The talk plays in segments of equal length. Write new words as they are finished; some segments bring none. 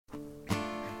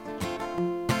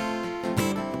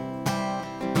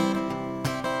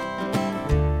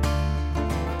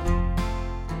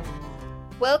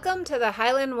Welcome to the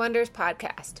Highland Wonders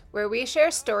podcast, where we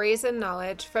share stories and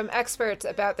knowledge from experts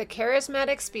about the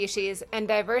charismatic species and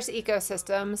diverse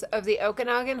ecosystems of the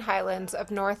Okanagan Highlands of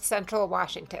north central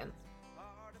Washington.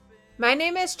 My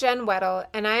name is Jen Weddle,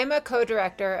 and I am a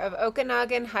co-director of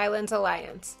Okanagan Highlands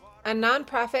Alliance, a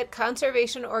nonprofit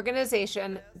conservation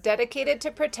organization dedicated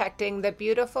to protecting the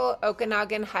beautiful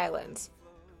Okanagan Highlands,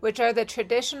 which are the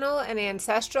traditional and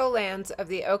ancestral lands of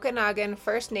the Okanagan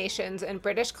First Nations in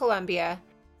British Columbia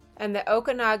and the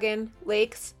Okanagan,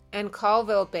 Lakes, and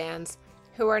Colville bands,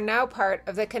 who are now part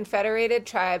of the Confederated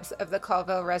Tribes of the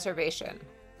Colville Reservation.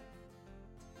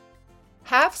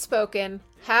 Half spoken,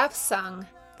 half sung,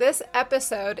 this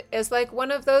episode is like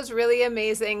one of those really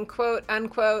amazing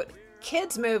quote-unquote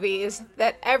kids movies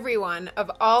that everyone of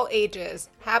all ages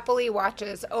happily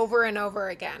watches over and over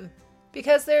again,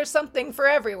 because there's something for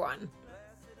everyone.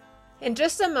 In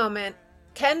just a moment,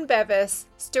 Ken Bevis,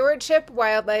 stewardship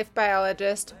wildlife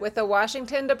biologist with the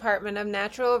Washington Department of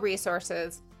Natural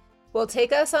Resources, will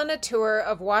take us on a tour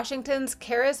of Washington's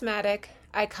charismatic,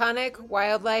 iconic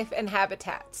wildlife and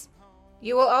habitats.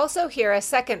 You will also hear a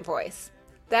second voice.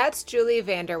 That's Julie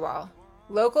Vanderwall,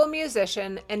 local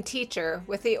musician and teacher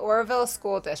with the Oroville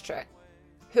School District,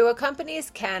 who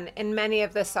accompanies Ken in many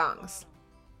of the songs.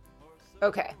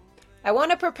 Okay, I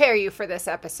want to prepare you for this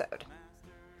episode.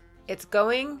 It's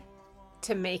going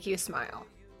to make you smile.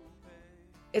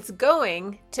 It's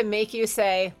going to make you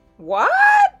say, "What?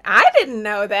 I didn't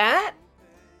know that."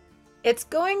 It's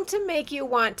going to make you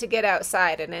want to get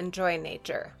outside and enjoy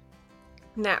nature.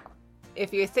 Now,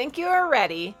 if you think you are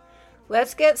ready,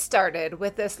 let's get started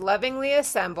with this lovingly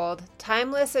assembled,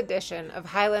 timeless edition of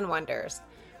Highland Wonders,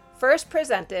 first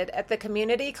presented at the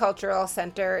Community Cultural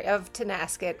Center of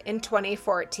Tonasket in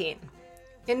 2014.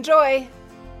 Enjoy!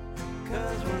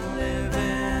 'Cause we're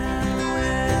living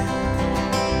with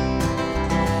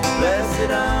blessed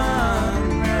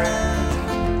unrest,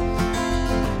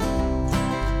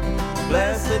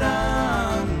 blessed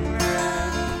unrest.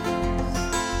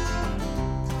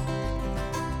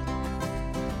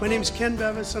 My name is Ken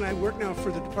Bevis, and I work now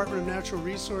for the Department of Natural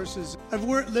Resources. I've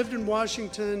lived in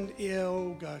Washington,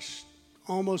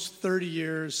 almost 30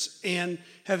 years, and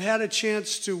have had a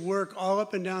chance to work all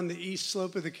up and down the east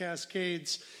slope of the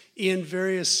Cascades in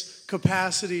various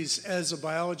capacities as a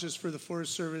biologist for the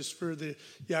Forest Service, for the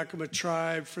Yakima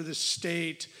tribe, for the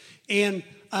state, and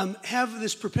have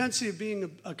this propensity of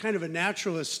being a kind of a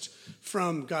naturalist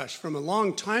from a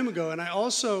long time ago. And I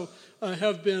also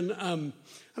have been I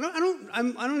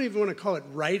don't even want to call it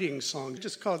writing songs.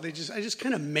 I just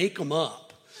kind of make them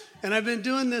up. And I've been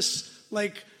doing this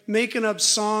like making up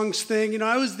songs thing. You know,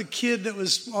 I was the kid that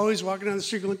was always walking down the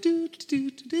street going do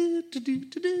do do do do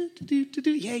do do do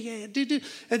do yeah do do.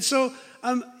 And so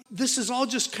this has all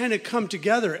just kind of come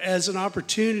together as an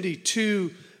opportunity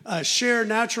to share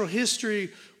natural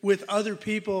history with other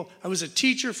people. I was a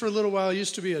teacher for a little while. I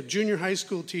used to be a junior high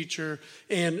school teacher,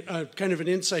 and kind of an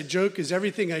inside joke is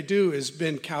everything I do has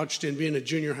been couched in being a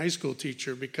junior high school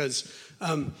teacher because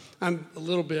I'm a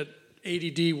little bit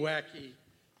ADD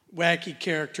wacky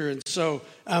character. And so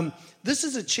this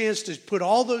is a chance to put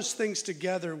all those things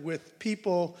together with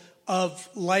people of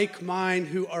like mind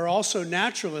who are also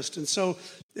naturalists.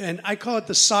 And I call it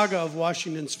the saga of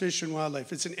Washington's fish and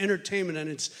wildlife. It's an entertainment, and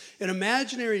it's an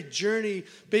imaginary journey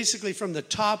basically from the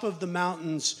top of the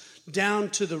mountains down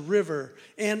to the river.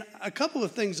 And a couple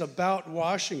of things about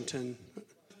Washington,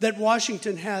 that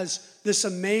Washington has this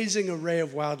amazing array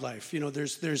of wildlife. You know,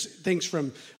 there's things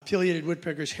from pileated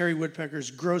woodpeckers, hairy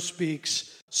woodpeckers, grosbeaks,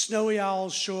 snowy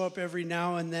owls show up every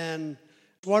now and then,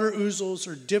 water ouzels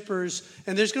or dippers,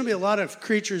 and there's going to be a lot of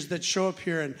creatures that show up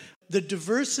here. And the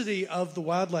diversity of the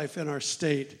wildlife in our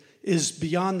state is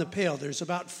beyond the pale. There's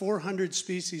about 400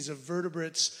 species of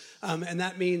vertebrates, and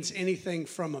that means anything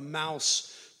from a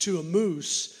mouse to a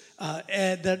moose.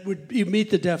 And that would meet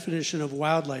the definition of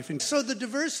wildlife. And so the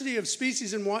diversity of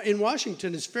species in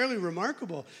Washington is fairly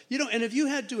remarkable. You know, and if you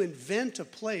had to invent a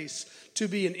place to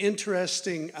be an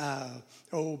interesting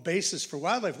basis for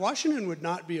wildlife, Washington would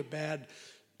not be a bad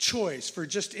choice for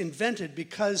just invented,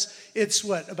 because it's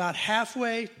about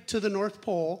halfway to the North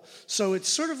Pole. So it's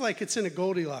sort of like it's in a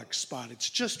Goldilocks spot. It's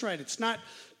just right. It's not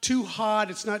too hot,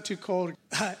 it's not too cold.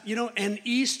 And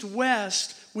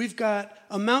east-west, we've got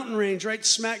a mountain range right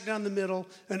smack down the middle,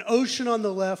 an ocean on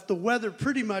the left. The weather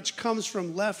pretty much comes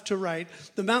from left to right.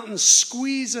 The mountains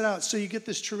squeeze it out, so you get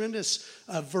this tremendous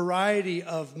variety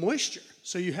of moisture.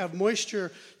 So you have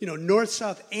moisture, north,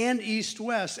 south, and east,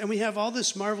 west, and we have all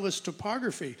this marvelous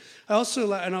topography. I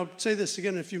also, and I'll say this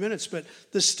again in a few minutes, but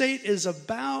the state is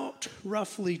about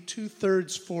roughly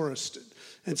 2/3 forested.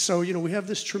 And so, we have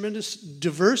this tremendous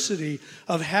diversity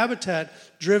of habitat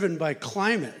driven by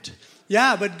climate.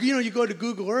 Yeah, but you go to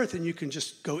Google Earth and you can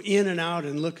just go in and out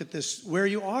and look at this where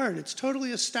you are, and it's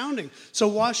totally astounding. So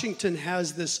Washington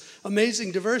has this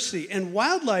amazing diversity, and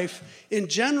wildlife in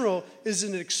general is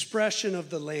an expression of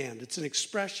the land. It's an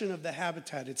expression of the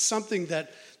habitat. It's something that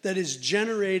is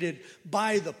generated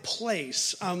by the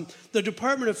place. The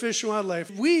Department of Fish and Wildlife,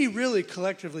 we really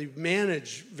collectively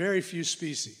manage very few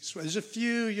species. There's a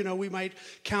few, we might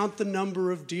count the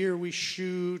number of deer we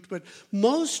shoot, but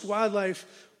most wildlife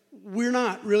we're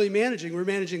not really managing. We're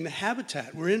managing the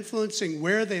habitat. We're influencing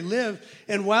where they live.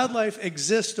 And wildlife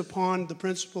exists upon the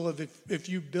principle of if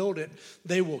you build it,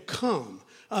 they will come.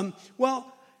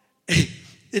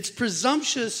 It's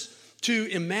presumptuous to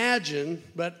imagine,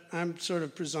 but I'm sort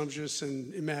of presumptuous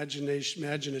in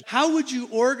imagination. How would you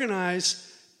organize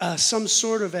some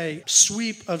sort of a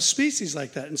sweep of species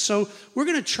like that? And so we're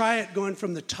going to try it going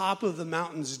from the top of the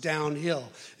mountains downhill.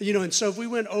 And so if we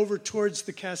went over towards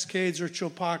the Cascades or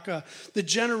Chopaka, the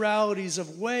generalities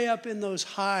of way up in those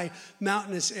high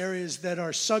mountainous areas that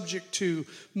are subject to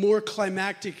more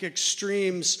climactic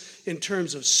extremes in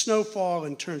terms of snowfall,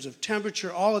 in terms of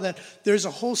temperature, all of that, there's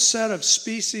a whole set of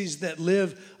species that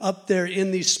live up there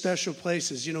in these special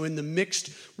places, in the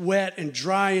mixed wet and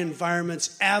dry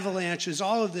environments, avalanches,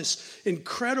 all of this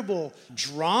incredible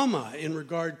drama in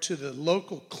regard to the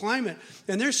local climate.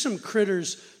 And there's some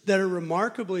critters that are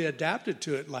remarkably adapted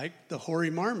to it, like the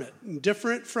hoary marmot,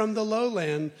 different from the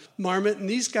lowland marmot. And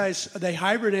these guys, they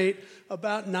hibernate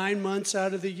about 9 months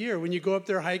out of the year. When you go up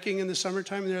there hiking in the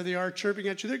summertime, and there they are chirping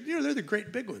at you. They're the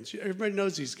great big ones. Everybody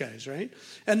knows these guys, right?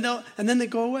 And then they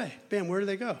go away. Bam, where do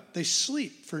they go? They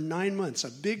sleep for 9 months.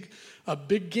 A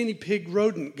big guinea pig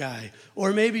rodent guy,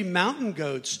 or maybe mountain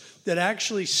goats that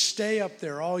actually stay up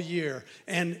there all year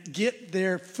and get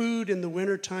their food in the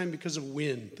wintertime because of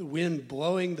wind. The wind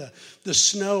blowing the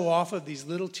snow off of these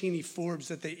little teeny forbs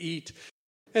that they eat.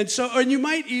 And you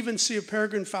might even see a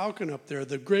peregrine falcon up there,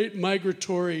 the great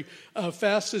migratory,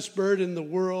 fastest bird in the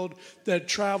world that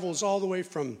travels all the way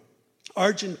from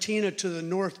Argentina to the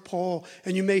North Pole,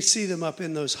 and you may see them up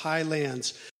in those high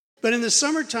lands. But in the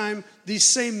summertime, these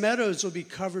same meadows will be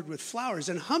covered with flowers.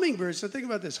 And hummingbirds, so think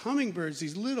about this, hummingbirds,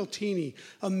 these little teeny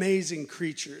amazing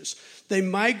creatures, they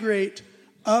migrate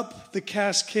up the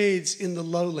Cascades in the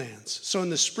lowlands. So in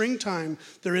the springtime,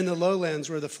 they're in the lowlands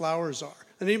where the flowers are.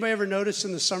 And anybody ever notice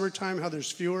in the summertime how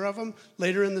there's fewer of them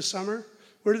later in the summer?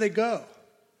 Where do they go?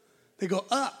 They go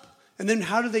up. And then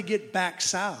how do they get back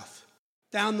south?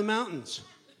 Down the mountains.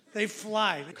 They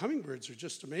fly. The hummingbirds are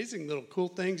just amazing little cool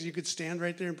things. You could stand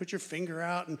right there and put your finger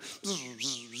out and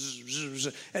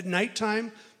at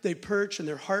nighttime they perch and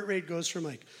their heart rate goes from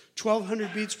like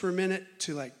 1,200 beats per minute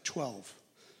to like 12.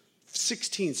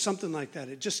 16, something like that.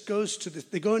 It just goes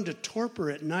they go into torpor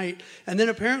at night, and then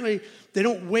apparently they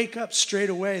don't wake up straight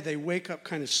away. They wake up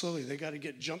kind of slowly. They got to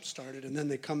get jump started, and then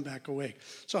they come back awake.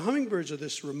 So hummingbirds are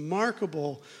this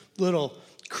remarkable little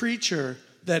creature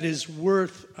that is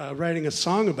worth writing a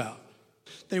song about.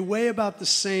 They weigh about the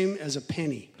same as a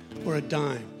penny or a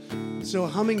dime. So a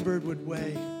hummingbird would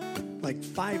weigh like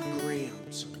 5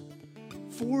 grams.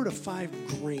 4 to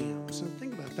 5 grams. And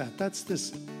think about that. That's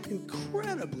this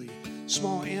incredibly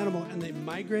small animal, and they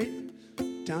migrate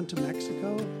down to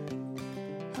Mexico.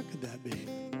 How could that be?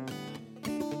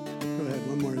 Go ahead,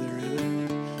 one more there,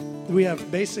 Anna. We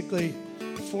have basically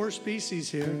 4 species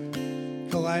here.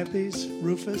 Calliope's,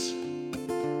 rufus,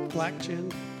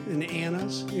 black-chinned, and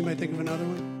Annas. You might think of another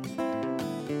one.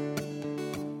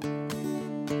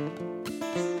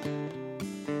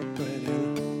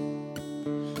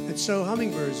 So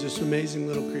hummingbirds, this amazing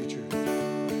little creature. Go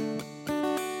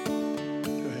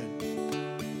ahead.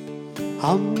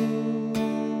 Hum,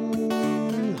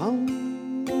 hum.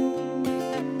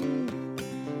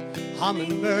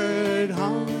 Hummingbird,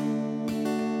 hum.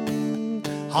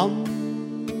 Hum,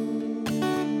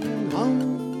 hum.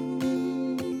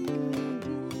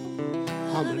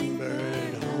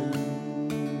 Hummingbird, hum.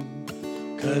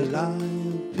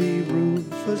 Calliope,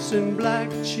 rufus, and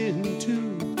black-chin too.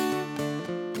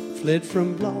 Fled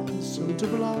from blossom to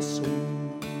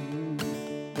blossom,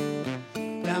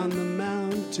 down the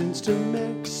mountains to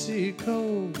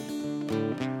Mexico.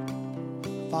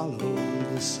 Follow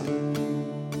the sun,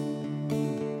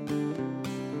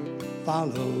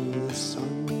 follow the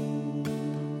sun.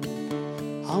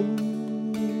 Hum,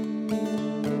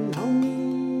 hum.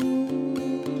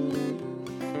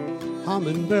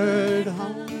 Hummingbird,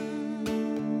 hum,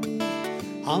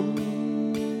 hum.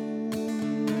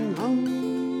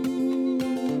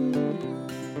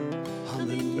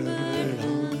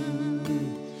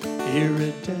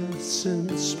 Iridescent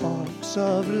innocent sparks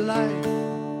of light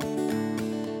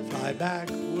fly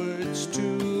backwards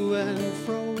to and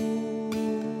fro.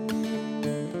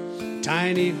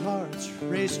 Tiny hearts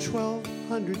race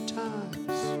 1,200 times,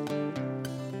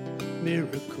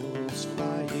 miracles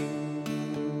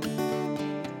flying,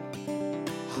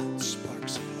 hot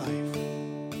sparks of life.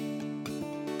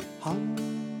 Hum,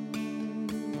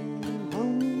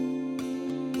 hum,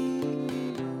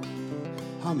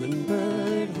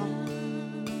 hummingbird hum,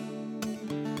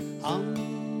 hum,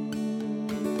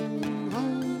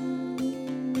 hum,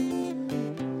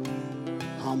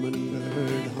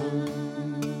 hummingbird hum.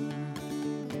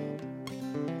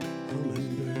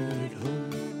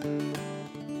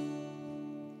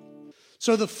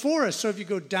 So the forest, so if you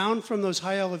go down from those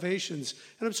high elevations,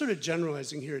 and I'm sort of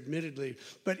generalizing here admittedly,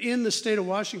 but in the state of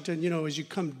Washington, as you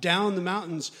come down the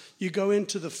mountains, you go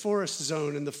into the forest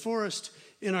zone, and the forest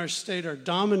in our state are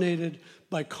dominated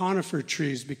by conifer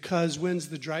trees because when's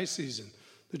the dry season?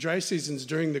 The dry season's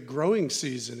during the growing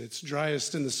season. It's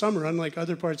driest in the summer, unlike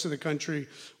other parts of the country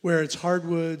where it's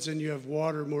hardwoods and you have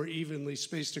water more evenly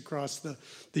spaced across the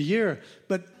year.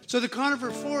 So the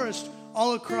conifer forest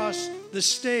all across the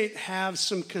state have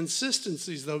some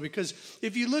consistencies, though, because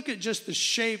if you look at just the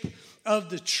shape of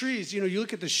the trees, you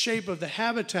look at the shape of the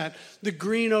habitat, the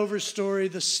green overstory,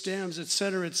 the stems, et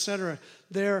cetera,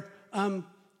 they're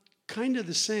kind of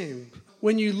the same.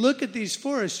 When you look at these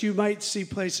forests, you might see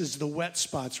places, the wet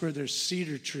spots where there's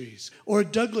cedar trees. Or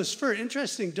Douglas fir.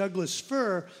 Interesting, Douglas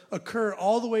fir occur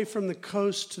all the way from the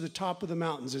coast to the top of the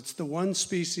mountains. It's the one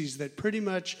species that pretty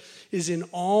much is in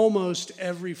almost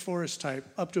every forest type,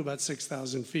 up to about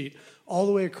 6,000 feet, all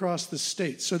the way across the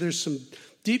state. So there's some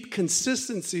deep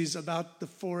consistencies about the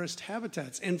forest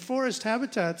habitats. And forest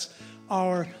habitats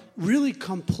are really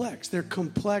complex. They're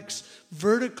complex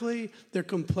vertically, they're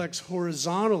complex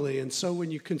horizontally. And so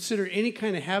when you consider any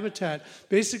kind of habitat,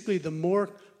 basically the more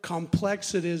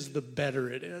complex it is, the better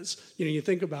it is. You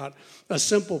think about a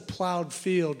simple plowed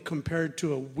field compared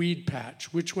to a weed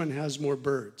patch. Which one has more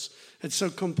birds? And so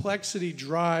complexity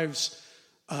drives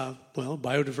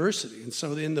biodiversity. And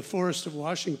so in the forest of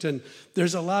Washington,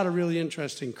 there's a lot of really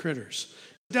interesting critters.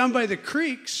 Down by the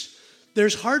creeks,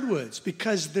 there's hardwoods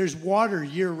because there's water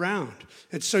year-round.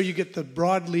 And so you get the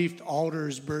broadleafed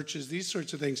alders, birches, these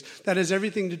sorts of things. That has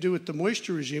everything to do with the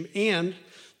moisture regime, and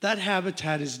that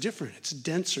habitat is different. It's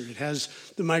denser. It has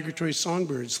the migratory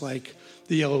songbirds like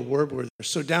the yellow warbler.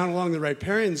 So down along the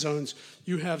riparian zones,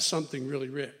 you have something really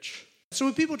rich. So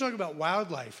when people talk about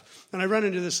wildlife, and I run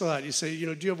into this a lot, you say,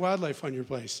 do you have wildlife on your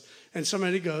place? And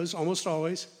somebody goes, almost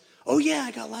always, oh yeah,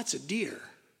 I got lots of deer.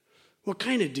 What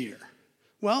kind of deer?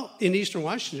 Well, in eastern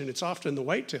Washington, it's often the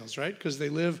whitetails, right? Because they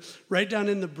live right down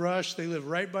in the brush. They live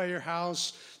right by your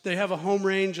house. They have a home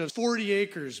range of 40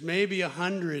 acres, maybe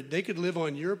 100. They could live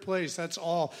on your place, that's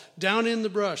all. Down in the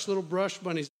brush, little brush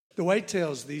bunnies. The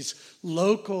whitetails, these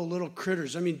local little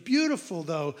critters. Beautiful,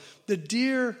 though. The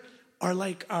deer are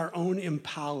like our own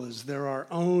impalas. They're our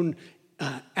own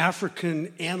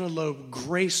African antelope,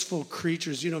 graceful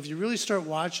creatures. If you really start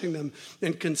watching them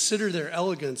and consider their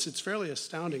elegance, it's fairly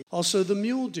astounding. Also, the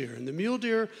mule deer. And the mule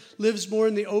deer lives more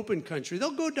in the open country.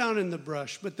 They'll go down in the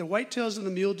brush, but the whitetails and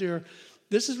the mule deer,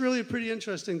 this is really a pretty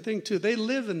interesting thing, too. They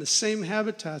live in the same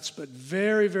habitats, but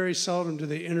very, very seldom do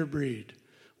they interbreed.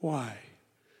 Why?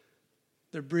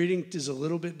 Their breeding is a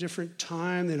little bit different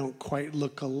time. They don't quite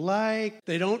look alike.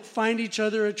 They don't find each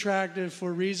other attractive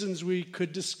for reasons we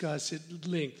could discuss at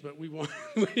length, but we won't.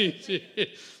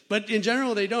 But in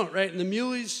general, they don't, right? And the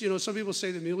muleys, some people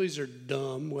say the muleys are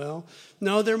dumb. Well,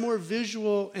 no, they're more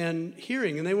visual and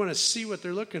hearing, and they want to see what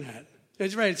they're looking at.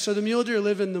 That's right. So the mule deer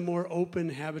live in the more open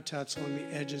habitats along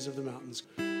the edges of the mountains.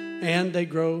 And they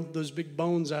grow those big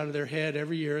bones out of their head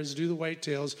every year, as do the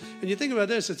whitetails. And you think about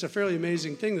this, it's a fairly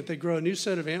amazing thing that they grow a new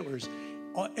set of antlers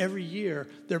every year.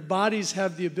 Their bodies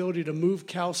have the ability to move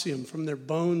calcium from their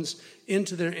bones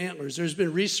into their antlers. There's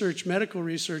been research, medical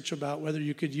research, about whether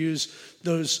you could use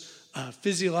those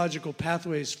physiological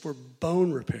pathways for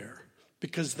bone repair,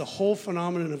 because the whole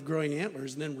phenomenon of growing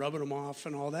antlers and then rubbing them off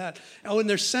and all that. Oh, and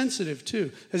they're sensitive,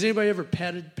 too. Has anybody ever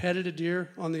petted a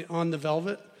deer on the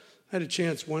velvet? I had a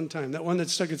chance one time, that one that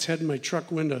stuck its head in my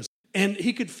truck windows. And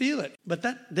he could feel it, but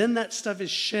then that stuff is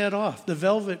shed off. The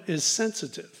velvet is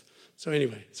sensitive. So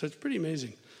anyway, it's pretty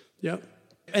amazing. Yep.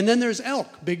 And then there's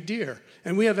elk, big deer.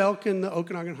 And we have elk in the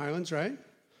Okanagan Highlands, right?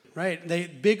 Right. They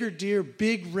bigger deer,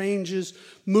 big ranges,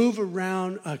 move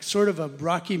around, sort of a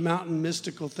Rocky Mountain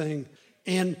mystical thing.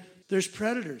 And there's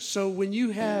predators. So when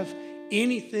you have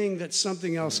anything that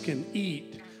something else can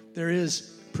eat, there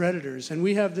is predators. And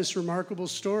we have this remarkable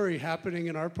story happening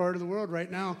in our part of the world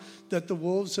right now that the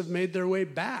wolves have made their way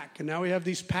back. And now we have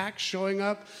these packs showing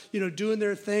up, doing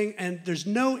their thing. And there's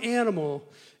no animal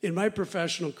in my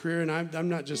professional career, and I'm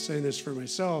not just saying this for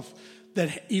myself,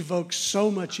 that evokes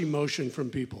so much emotion from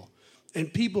people.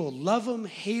 And people love them,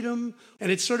 hate them.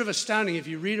 And it's sort of astounding if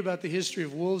you read about the history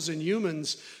of wolves and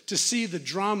humans to see the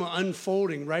drama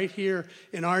unfolding right here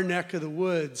in our neck of the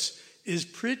woods is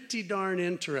pretty darn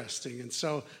interesting. And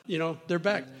so, they're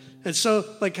back. And so,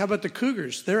 how about the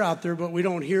cougars? They're out there, but we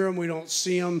don't hear them, we don't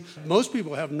see them. Most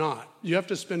people have not. You have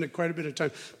to spend quite a bit of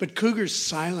time. But cougars,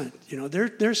 silent.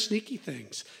 They're sneaky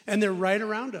things. And they're right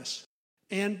around us.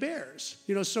 And bears.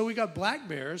 So we got black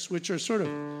bears, which are sort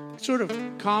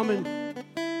of common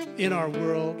in our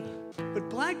world. But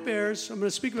black bears, I'm going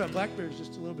to speak about black bears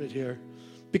just a little bit here,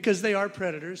 because they are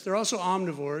predators. They're also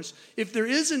omnivores. If there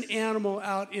is an animal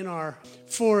out in our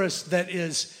forest that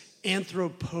is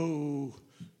anthropogenic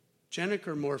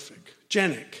or morphic?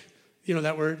 Genic.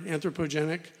 That word,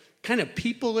 anthropogenic? Kind of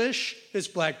people-ish, it's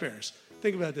black bears.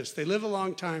 Think about this. They live a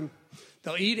long time.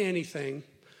 They'll eat anything.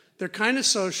 They're kind of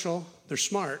social. They're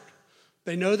smart.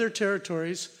 They know their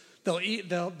territories.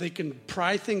 They can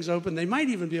pry things open. They might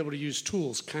even be able to use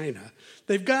tools, kind of.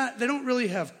 They don't really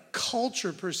have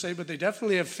culture per se, but they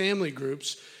definitely have family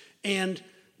groups. And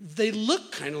they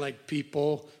look kind of like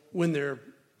people when they're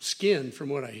skinned, from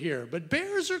what I hear. But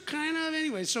bears are kind of,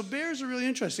 anyway, so bears are really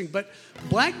interesting. But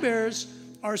black bears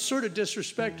are sort of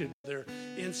disrespected. They're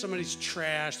in somebody's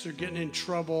trash. They're getting in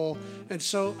trouble. And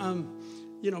so,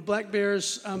 black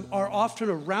bears are often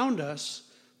around us,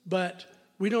 but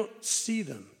we don't see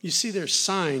them. You see their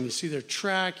sign, you see their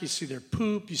track, you see their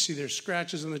poop, you see their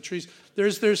scratches on the trees.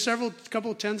 There's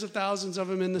couple tens of thousands of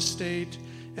them in the state,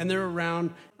 and they're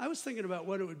around. I was thinking about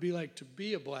what it would be like to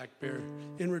be a black bear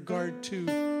in regard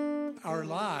to our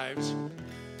lives,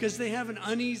 because they have an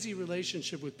uneasy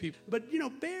relationship with people. But,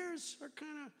 bears are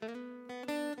kind of...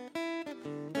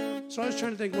 So I was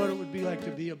trying to think what it would be like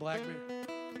to be a black bear.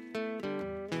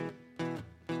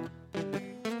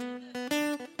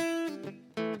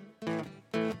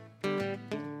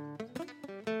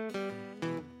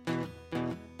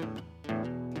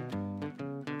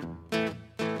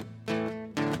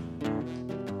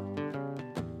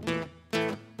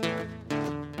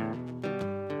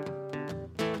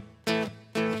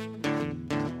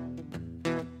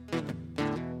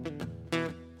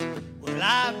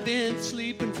 I've been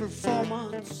sleeping for 4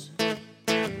 months.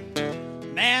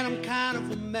 Man, I'm kind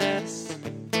of a mess.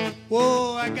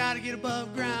 Whoa, I gotta get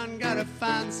above ground, gotta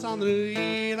find something to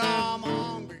eat. I'm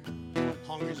hungry,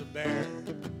 hungry as a bear.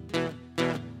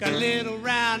 Got little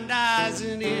round eyes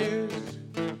and ears,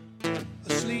 a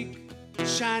sleek,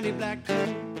 shiny black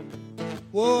coat.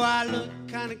 Whoa, I look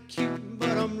kind of cute,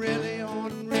 but I'm really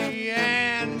ornery.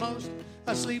 And most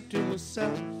I sleep to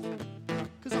myself,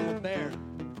 'cause I'm a bear.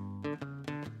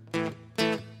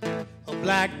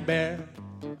 Black bear,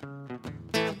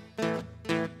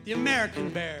 the American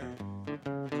bear,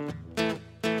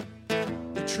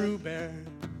 the true bear,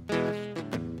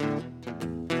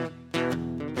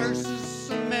 versus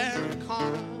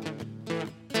Americana.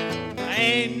 I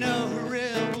ain't no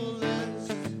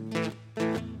herbalist,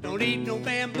 don't eat no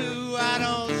bamboo, I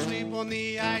don't sleep on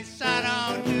the ice,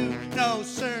 I don't do no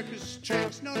circus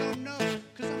tricks, no,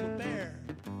 'cause I'm a bear,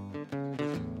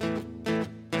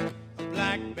 a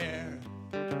black bear.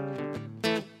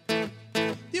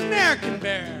 American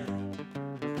bear,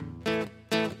 the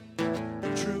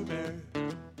true bear.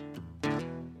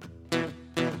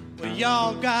 Well,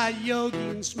 y'all got Yogi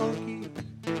and Smokey.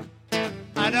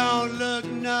 I don't look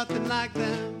nothing like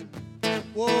them.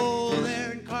 Whoa,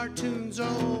 they're in cartoons.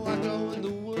 Oh, I go in the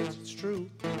woods, it's true.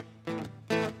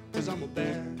 'Cause I'm a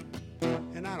bear,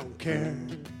 and I don't care.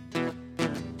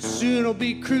 Soon I'll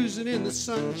be cruising in the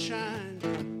sunshine,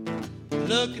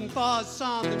 looking for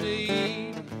something to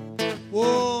eat.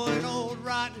 Whoa, an old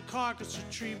rotten carcass of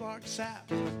tree bark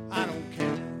sap. I don't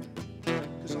care,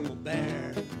 'cause I'm a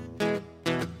bear.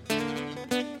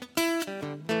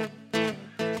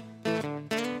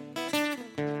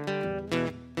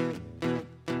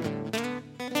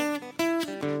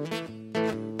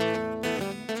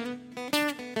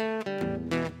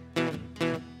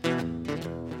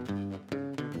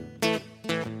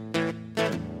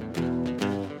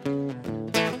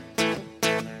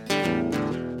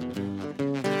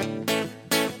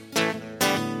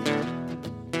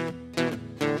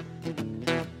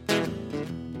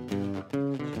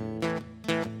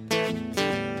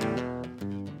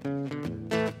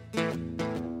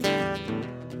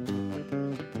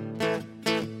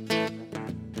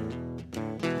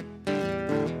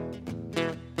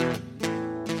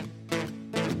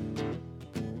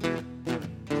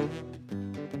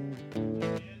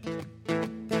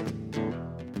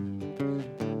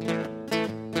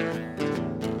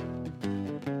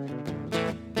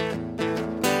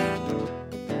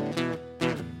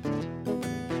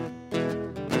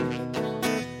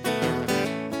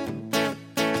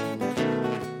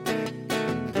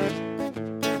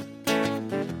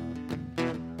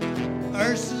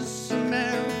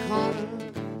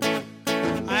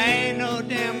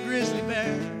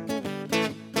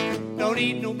 don't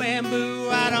eat no bamboo,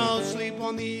 I don't sleep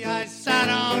on the ice, I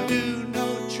don't do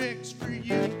no tricks for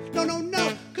you. No, no,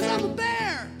 no, 'cause I'm a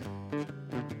bear.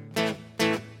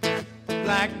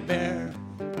 Black bear.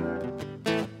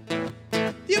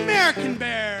 The American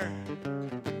bear.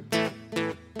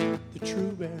 The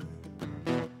true bear.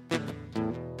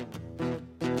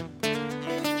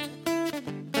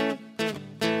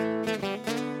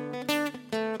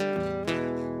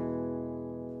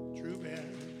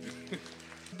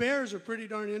 Bears are pretty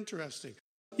darn interesting.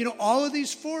 You know, all of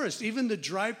these forests, even the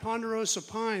dry ponderosa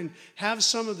pine, have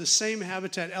some of the same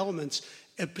habitat elements,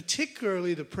 and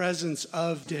particularly the presence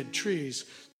of dead trees.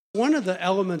 One of the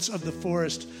elements of the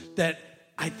forest that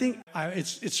I think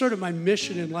it's sort of my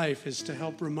mission in life is to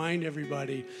help remind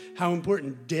everybody how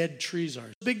important dead trees are.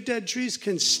 Big dead trees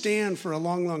can stand for a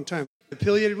long, long time. The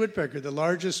pileated woodpecker, the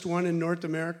largest one in North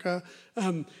America,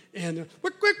 and quick,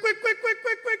 quick, quick, quick, quick,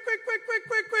 quick, quick, quick, quick,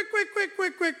 quick, quick, quick, quick,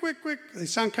 quick, quick, quick, quick. They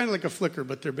sound kind of like a flicker,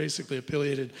 but they're basically a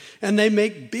pileated. And they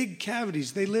make big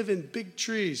cavities. They live in big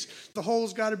trees. The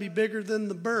hole's got to be bigger than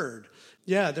the bird.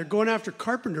 Yeah, they're going after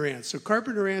carpenter ants. So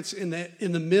carpenter ants in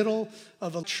the middle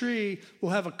of a tree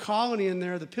will have a colony in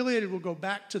there. The pileated will go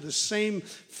back to the same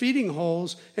feeding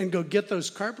holes and go get those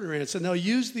carpenter ants. And they'll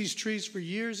use these trees for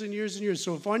years and years and years.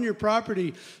 So if on your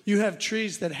property you have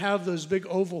trees that have those big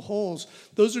oval holes,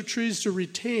 those are trees to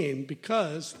retain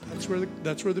because that's where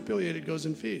the pileated goes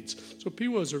and feeds. So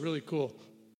peewos are really cool.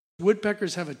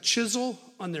 Woodpeckers have a chisel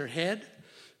on their head.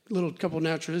 A little couple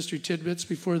natural history tidbits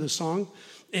before the song.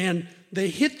 And they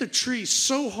hit the tree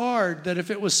so hard that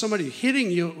if it was somebody hitting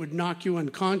you, it would knock you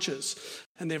unconscious.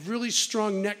 And they have really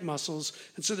strong neck muscles.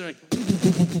 And so they're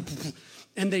like,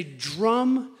 and they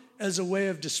drum as a way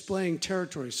of displaying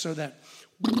territory. So that,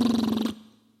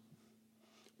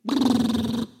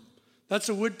 that's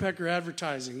a woodpecker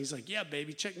advertising. He's like, yeah,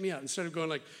 baby, check me out. Instead of going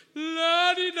like,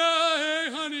 la-di-da, hey,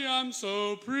 honey, I'm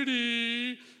so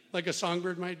pretty, like a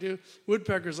songbird might do.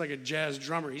 Woodpecker's like a jazz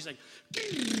drummer. He's like,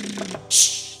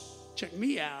 check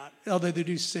me out. Although they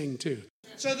do sing too.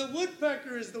 So the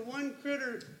woodpecker is the one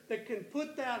critter that can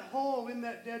put that hole in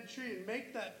that dead tree and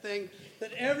make that thing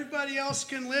that everybody else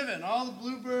can live in. All the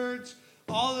bluebirds,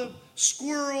 all the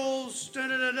squirrels,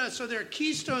 da-da-da-da. So they're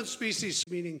keystone species,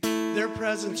 meaning their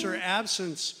presence or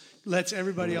absence lets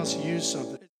everybody else use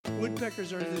something.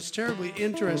 Woodpeckers are this terribly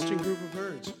interesting group of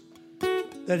birds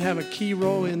that have a key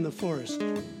role in the forest.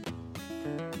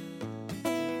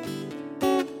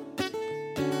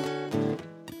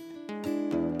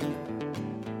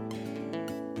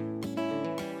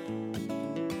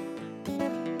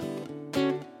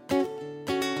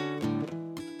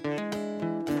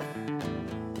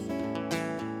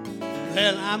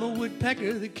 Well, I'm a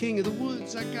woodpecker, the king of the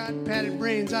woods. I got padded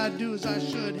brains, I do as I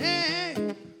should. Hey,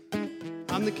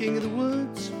 I'm the king of the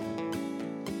woods.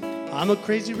 I'm a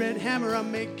crazy red hammer, I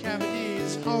make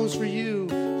cavities. Homes for you,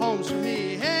 homes for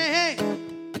me. Hey, hey,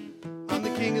 I'm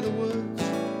the king of the woods.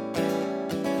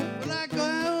 Well, I go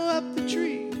up the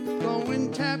tree, going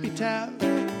tappy-tap,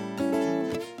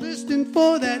 listening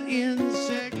for that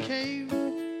insect cave.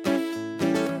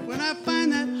 When I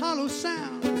find that hollow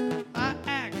sound, I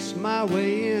axe my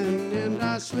way in, and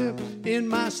I slip in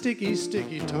my sticky,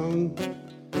 sticky tongue.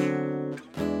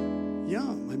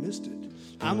 Yum, I missed it.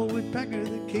 I'm a woodpecker,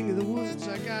 the king of the woods.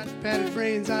 I got padded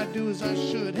brains, I do as I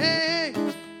should. Hey,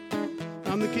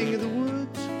 I'm the king of the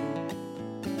woods.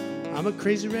 I'm a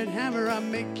crazy red hammer, I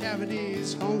make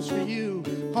cavities. Homes for you,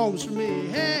 homes for me.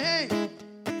 Hey, hey,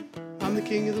 I'm the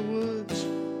king of the woods.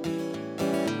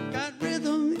 Got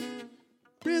rhythm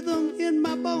in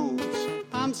my bones.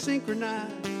 I'm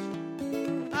synchronized.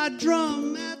 I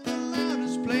drum at the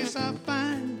loudest place I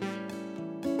find.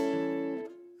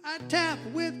 I tap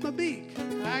with my beak,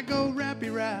 I go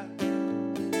rappy-rap,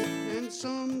 and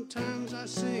sometimes I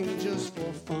sing just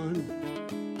for fun.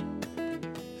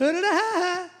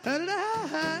 Ha-da-da-ha-ha,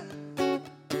 ha-da-da-ha-ha.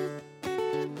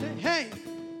 Hey, hey,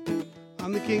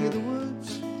 I'm the king of the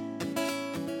woods.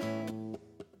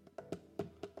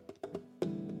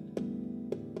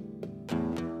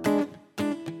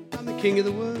 I'm the king of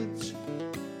the woods.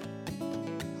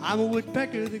 I'm a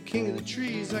woodpecker, the king of the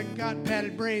trees. I got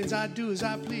padded brains, I do as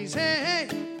I please. Hey, hey,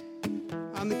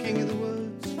 I'm the king of the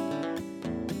woods.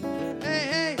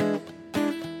 Hey, hey,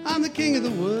 I'm the king of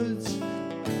the woods.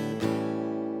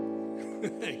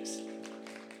 Thanks.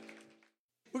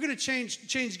 We're going to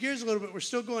change gears a little bit. We're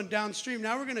still going downstream.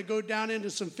 Now we're going to go down into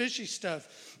some fishy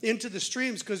stuff, into the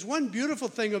streams, because one beautiful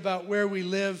thing about where we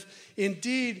live,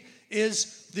 indeed,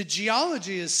 is the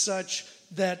geology is such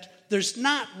that there's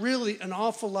not really an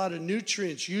awful lot of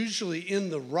nutrients usually in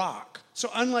the rock. So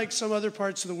unlike some other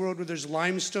parts of the world where there's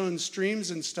limestone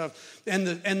streams and stuff, and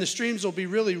the streams will be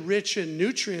really rich in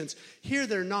nutrients, here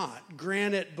they're not.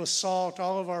 Granite, basalt,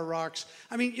 all of our rocks.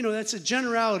 I mean, that's a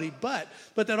generality, but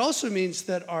that also means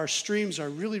that our streams are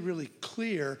really, really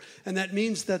clear, and that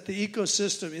means that the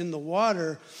ecosystem in the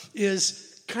water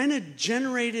is kind of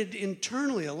generated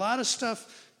internally. A lot of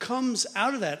stuff comes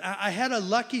out of that. I had a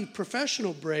lucky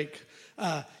professional break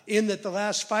in that the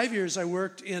last 5 years I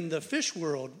worked in the fish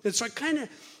world. And so I kind of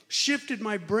shifted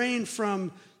my brain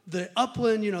from the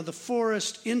upland, the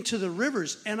forest, into the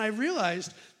rivers. And I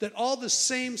realized that all the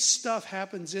same stuff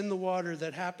happens in the water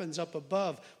that happens up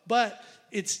above. But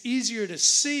it's easier to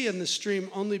see in the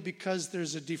stream only because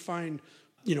there's a defined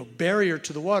barrier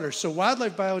to the water. So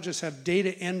wildlife biologists have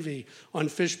data envy on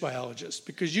fish biologists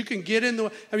because you can get in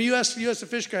you ask a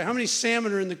fish guy, how many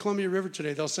salmon are in the Columbia River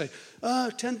today? They'll say,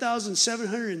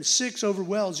 10,706 over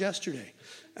wells yesterday.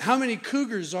 How many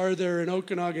cougars are there in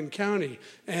Okanagan County?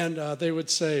 And they would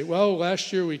say, well,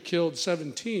 last year we killed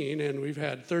 17 and we've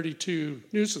had 32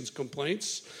 nuisance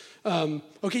complaints.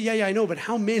 Okay, yeah, I know, but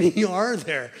how many are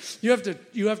there? You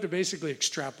have to basically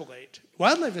extrapolate.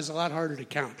 Wildlife is a lot harder to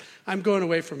count. I'm going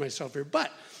away from myself here.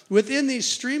 But within these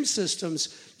stream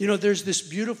systems, there's this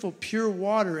beautiful pure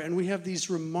water, and we have these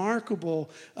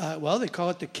remarkable, they call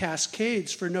it the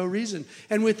cascades for no reason.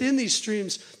 And within these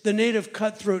streams, the native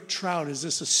cutthroat trout is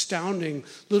this astounding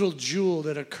little jewel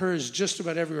that occurs just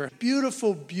about everywhere.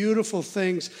 Beautiful, beautiful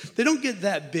things. They don't get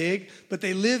that big, but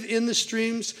they live in the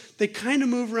streams. They kind of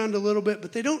move around a little bit,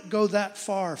 but they don't go that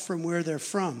far from where they're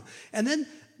from. And then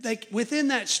within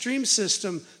that stream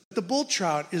system, the bull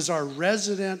trout is our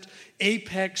resident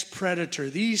apex predator.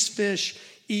 These fish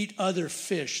eat other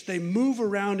fish. They move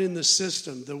around in the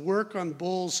system. The work on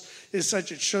bulls is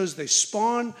such it shows they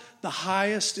spawn the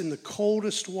highest in the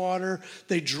coldest water.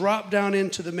 They drop down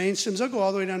into the main streams. They'll go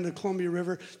all the way down to the Columbia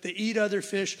River. They eat other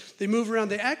fish. They move around.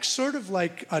 They act sort of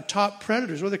like top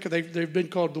predators. They've been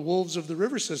called the wolves of the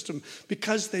river system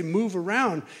because they move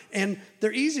around and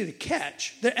they're easy to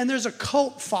catch. And there's a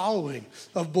cult following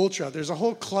of bull trout. There's a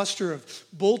whole cluster of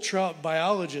bull trout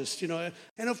biologists,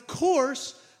 And of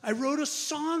course, I wrote a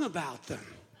song about them.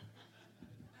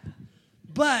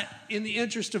 But in the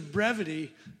interest of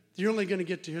brevity, you're only going to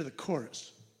get to hear the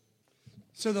chorus.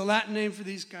 So the Latin name for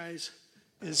these guys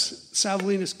is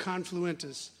Savelinus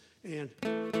confluentus. And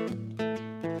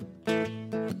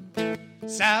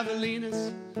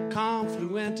Savelinus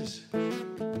confluentus,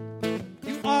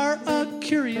 you are a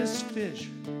curious fish.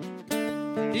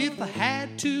 If I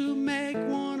had to make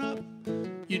one up,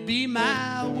 you'd be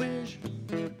my wish.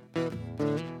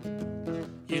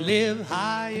 You live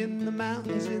high in the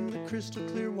mountains in the crystal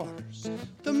clear waters.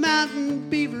 The mountain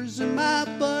beavers and my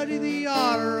buddy the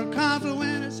otter are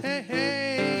confluentus. Hey,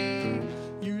 hey,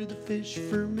 you're the fish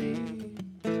for me.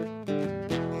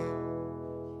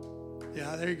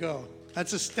 Yeah, there you go.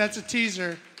 That's a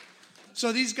teaser.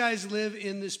 So these guys live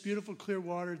in this beautiful clear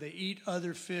water. They eat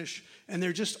other fish, and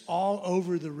they're just all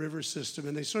over the river system.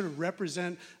 And they sort of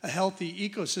represent a healthy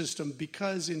ecosystem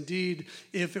because, indeed,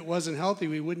 if it wasn't healthy,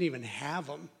 we wouldn't even have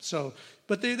them.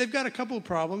 But they've got a couple of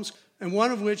problems, and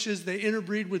one of which is they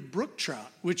interbreed with brook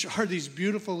trout, which are these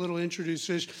beautiful little introduced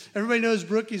fish. Everybody knows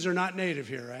brookies are not native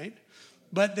here, right?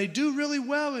 But they do really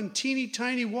well in teeny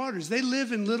tiny waters. They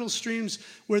live in little streams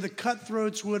where the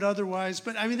cutthroats would otherwise,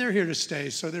 but they're here to stay,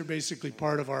 so they're basically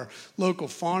part of our local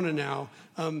fauna now.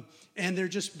 And they're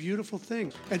just beautiful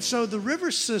things. And so the river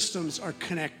systems are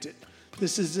connected.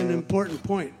 This is an important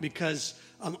point because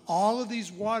all of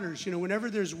these waters, whenever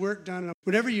there's work done,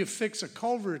 whenever you fix a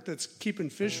culvert that's keeping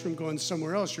fish from going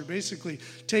somewhere else, you're basically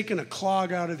taking a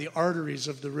clog out of the arteries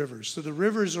of the rivers. So the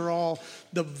rivers are all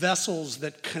the vessels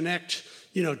that connect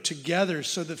together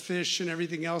so the fish and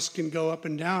everything else can go up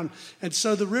and down. And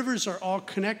so the rivers are all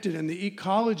connected, and the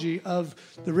ecology of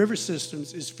the river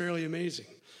systems is fairly amazing.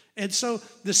 And so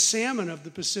the salmon of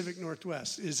the Pacific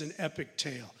Northwest is an epic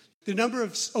tale. The number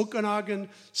of Okanagan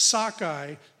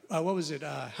sockeye,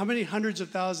 how many hundreds of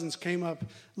thousands came up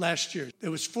last year? It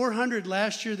was 400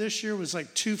 last year. This year was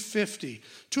like 250.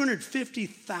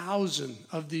 250,000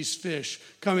 of these fish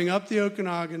coming up the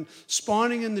Okanagan,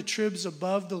 spawning in the tribs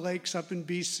above the lakes up in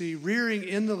BC, rearing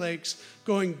in the lakes,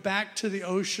 going back to the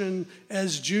ocean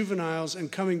as juveniles and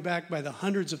coming back by the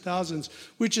hundreds of thousands,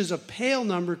 which is a pale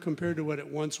number compared to what it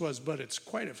once was, but it's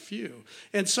quite a few.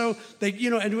 And so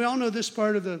and we all know this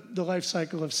part of the life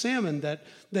cycle of salmon, that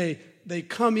they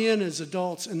come in as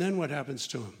adults, and then what happens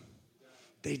to them?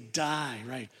 They die,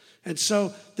 right? And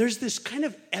so there's this kind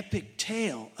of epic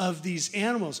tale of these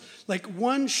animals. Like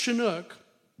one Chinook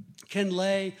can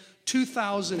lay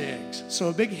 2,000 eggs. So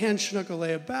a big hen Chinook will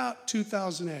lay about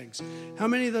 2,000 eggs. How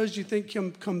many of those do you think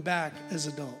can come back as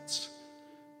adults?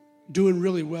 Doing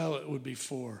really well, it would be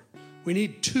 4. We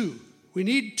need 2. We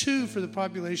need 2 for the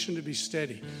population to be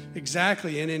steady.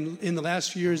 Exactly, and in the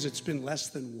last few years, it's been less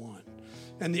than 1.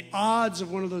 And the odds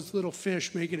of one of those little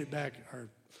fish making it back are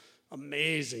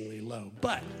amazingly low.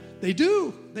 But they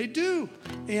do.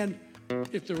 And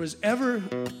if there was ever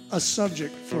a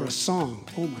subject for a song,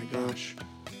 oh my gosh.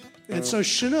 And so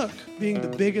Chinook, being the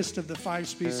biggest of the 5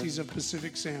 species of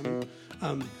Pacific salmon,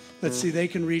 they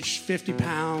can reach 50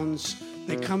 pounds.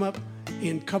 They come up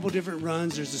in a couple different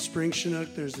runs. There's the spring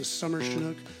Chinook, there's the summer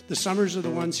Chinook. The summers are the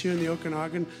ones here in the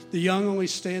Okanagan. The young only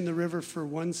stay in the river for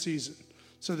 1 season.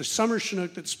 So the summer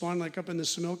Chinook that spawn like up in the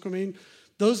Similkameen,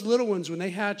 those little ones, when they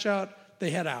hatch out,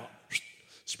 they head out.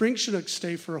 Spring Chinooks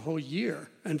stay for a whole year.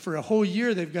 And for a whole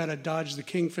year, they've got to dodge the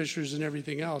kingfishers and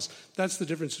everything else. That's the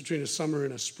difference between a summer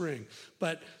and a spring.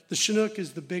 But the Chinook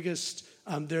is the biggest.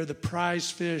 They're the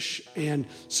prize fish. And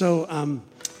so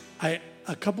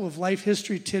a couple of life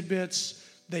history tidbits.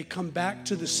 They come back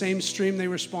to the same stream they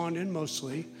were spawned in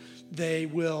mostly. They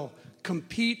will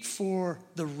compete for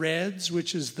the reds,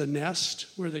 which is the nest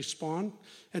where they spawn.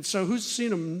 And so who's seen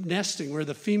them nesting where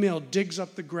the female digs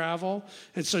up the gravel?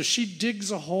 And so she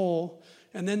digs a hole,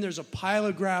 and then there's a pile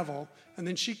of gravel, and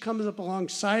then she comes up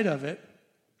alongside of it,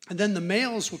 and then the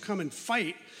males will come and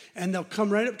fight, and they'll come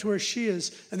right up to where she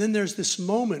is, and then there's this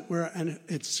moment where, and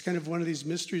it's kind of one of these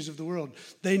mysteries of the world,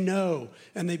 they know,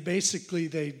 and they basically,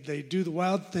 they do the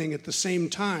wild thing at the same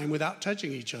time without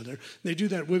touching each other. They do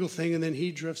that wiggle thing, and then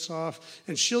he drifts off,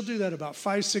 and she'll do that about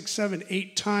 5, 6, 7,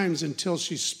 8 times until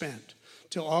she's spent.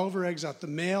 Till all of her eggs out. The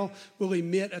male will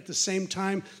emit at the same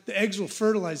time. The eggs will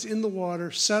fertilize in the water,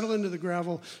 settle into the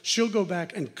gravel. She'll go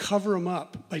back and cover them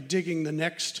up by digging the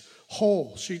next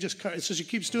hole. So she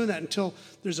keeps doing that until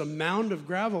there's a mound of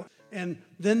gravel. And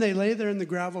then they lay there in the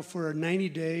gravel for 90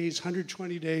 days,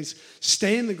 120 days,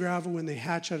 stay in the gravel when they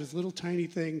hatch out as little tiny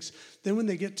things. Then when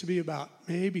they get to be about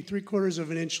maybe 3/4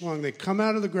 of an inch long, they come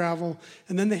out of the gravel,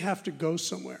 and then they have to go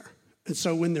somewhere. And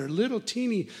so when they're little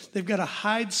teeny, they've got to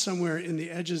hide somewhere in the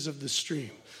edges of the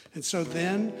stream. And so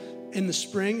then in the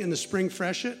spring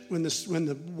freshet, when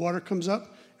the water comes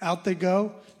up, out they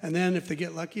go. And then if they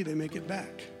get lucky, they make it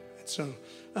back. And so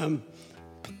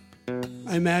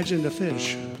I imagined a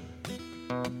fish,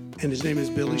 and his name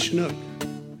is Billy Chinook.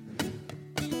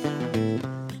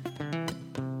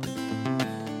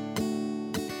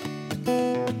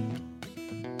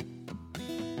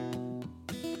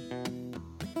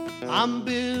 I'm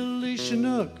Billy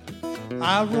Chinook,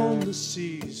 I roam the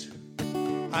seas,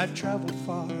 I've traveled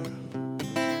far,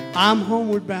 I'm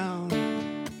homeward bound,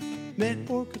 met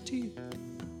orca teeth,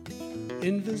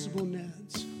 invisible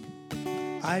nets,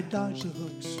 I dodge the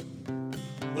hooks,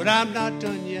 but I'm not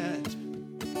done yet,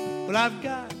 but I've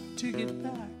got to get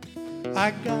back,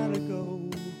 I gotta go,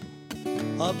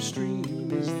 upstream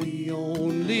is the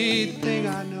only thing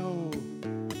I know,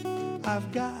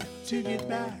 I've got to get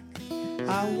back.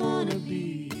 I wanna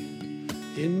be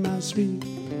in my sweet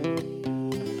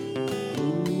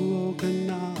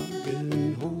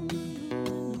Okanagan home,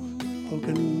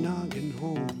 Okanagan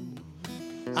home.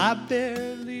 I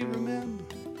barely remember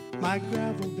my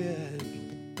gravel bed,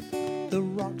 the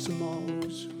rocks and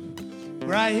moss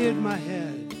where I hid my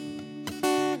head.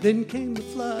 Then came the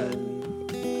flood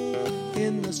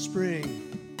in the spring.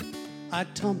 I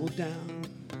tumbled down,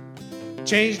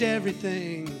 changed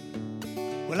everything.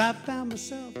 Well, I found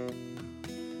myself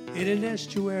in an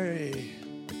estuary,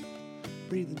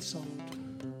 breathing salt.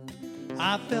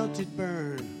 I felt it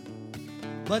burn,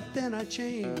 but then I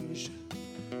changed.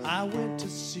 I went to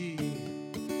sea,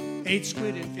 ate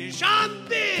squid and fish. I'm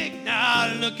big,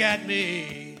 now look at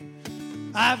me.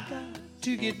 I've got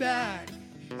to get back,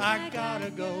 I gotta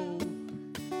go.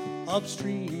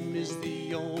 Upstream is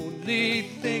the only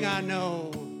thing I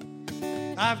know.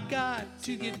 I've got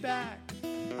to get back.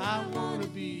 I wanna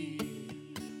be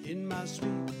in my sweet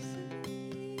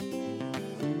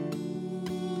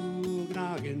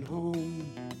Okanagan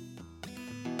home.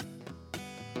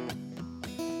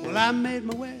 Well, I made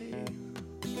my way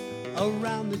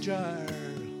around the jar,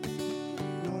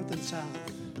 north and south,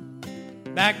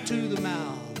 back to the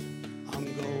mouth. I'm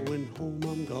going home,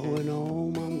 I'm going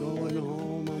home, I'm going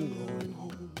home, I'm going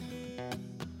home.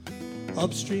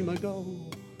 Upstream I go,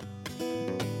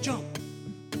 jump.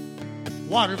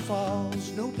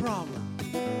 Waterfalls, no problem.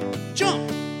 Jump!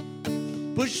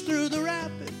 Push through the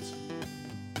rapids.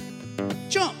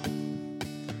 Jump!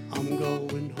 I'm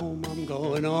going home, I'm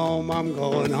going home, I'm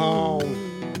going home.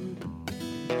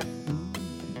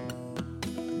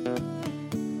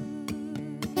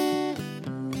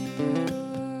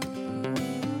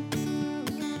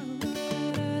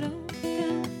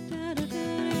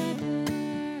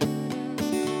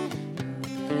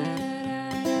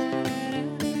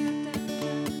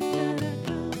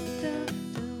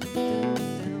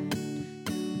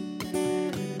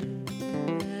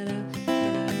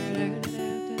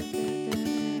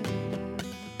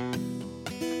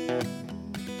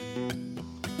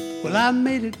 Well, I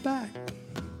made it back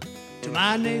to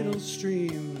my natal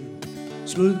stream,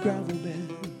 smooth gravel bed,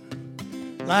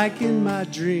 like in my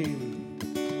dream.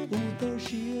 Oh, there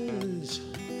she is,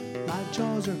 my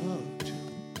jaws are hooked,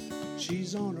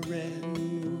 she's on a red.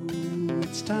 Ooh,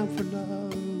 it's time for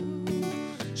love,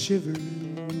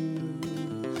 shivering,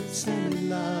 salmon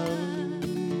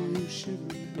love,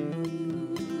 shivering,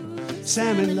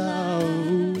 salmon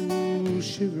love,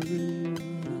 shivering,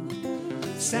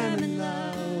 salmon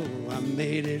love. I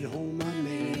made it home, I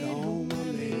made it home, I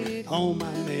made it home,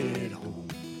 I made it home.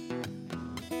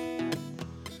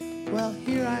 Well,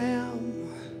 here I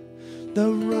am, the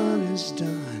run is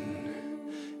done,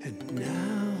 and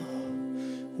now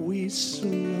we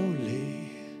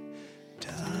slowly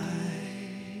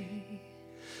die.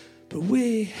 But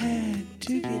we had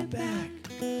to get back,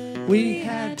 we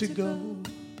had to go.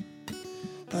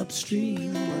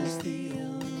 Upstream was the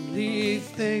only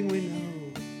thing we know.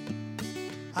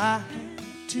 I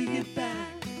had to get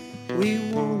back, we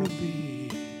want to be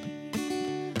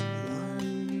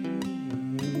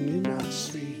one in our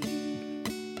street,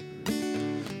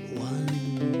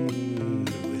 one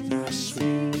with our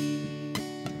sweet,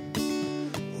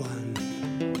 one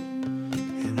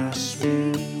in our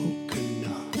sweet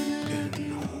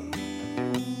Okanagan home.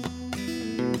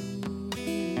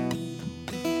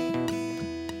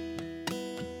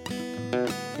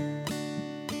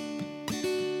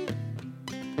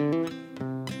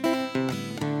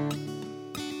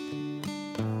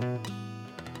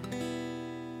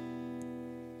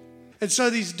 And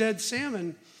so these dead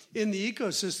salmon in the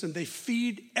ecosystem, they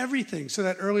feed everything. So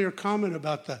that earlier comment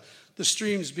about the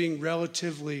streams being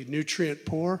relatively nutrient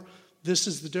poor, this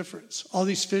is the difference. All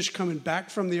these fish coming back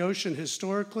from the ocean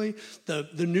historically, the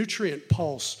nutrient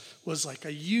pulse was like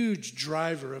a huge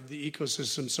driver of the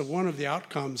ecosystem. So one of the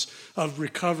outcomes of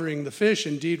recovering the fish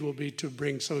indeed will be to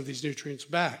bring some of these nutrients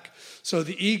back. So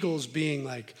the eagles being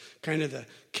like kind of the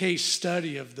case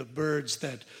study of the birds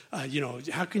that,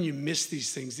 how can you miss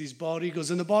these things, these bald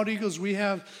eagles? And the bald eagles we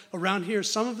have around here,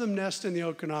 some of them nest in the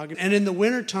Okanagan. And in the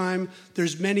wintertime,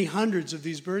 there's many hundreds of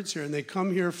these birds here. And they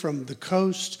come here from the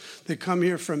coast. They come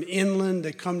here from inland.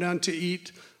 They come down to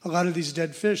eat a lot of these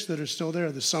dead fish that are still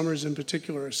there. The summers in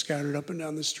particular are scattered up and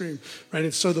down the stream, right?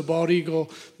 And so the bald eagle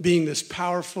being this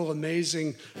powerful,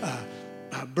 amazing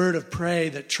bird of prey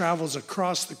that travels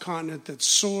across the continent, that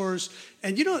soars.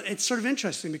 And it's sort of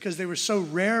interesting because they were so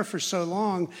rare for so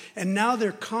long, and now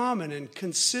they're common. And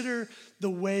consider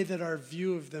the way that our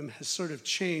view of them has sort of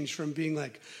changed from being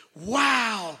like,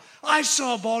 wow, I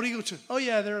saw a bald eagle, to, oh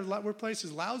yeah, we're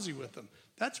places lousy with them.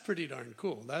 That's pretty darn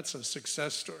cool. That's a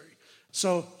success story.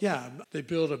 So yeah, they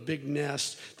build a big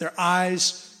nest. Their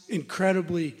eyes,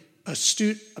 incredibly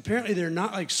astute. Apparently they're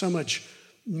not like so much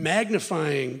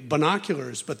magnifying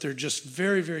binoculars, but they're just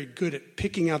very, very good at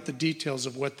picking out the details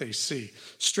of what they see.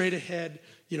 Straight ahead,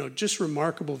 just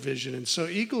remarkable vision. And so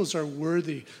eagles are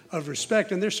worthy of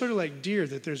respect. And they're sort of like deer,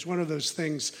 that there's one of those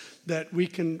things that we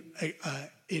can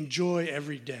enjoy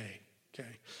every day. Okay.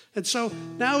 And so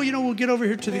now, we'll get over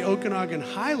here to the Okanagan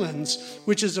Highlands,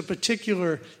 which is a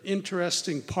particular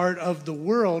interesting part of the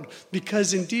world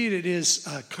because indeed it is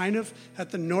kind of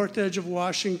at the north edge of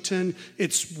Washington.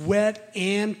 It's wet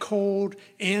and cold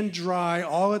and dry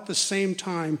all at the same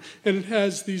time. And it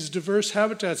has these diverse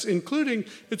habitats, including,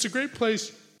 it's a great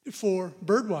place for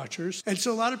bird watchers. And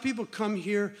so a lot of people come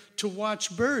here to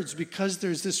watch birds because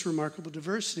there's this remarkable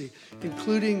diversity,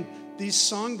 including these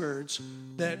songbirds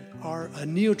that are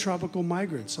neotropical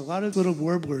migrants. A lot of little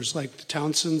warblers like the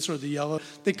Townsends or the yellow,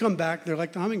 they come back, they're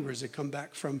like the hummingbirds, they come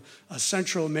back from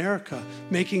Central America,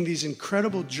 making these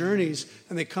incredible journeys,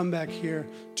 and they come back here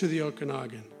to the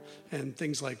Okanagan. And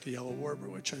things like the yellow warbler,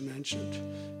 which I mentioned.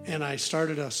 And I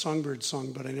started a songbird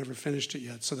song, but I never finished it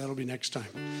yet, so that'll be next time.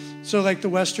 So like the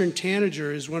western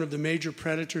tanager is one of the major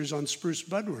predators on spruce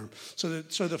budworm.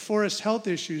 So the forest health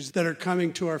issues that are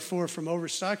coming to our fore from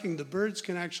overstocking, the birds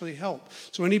can actually help.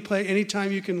 So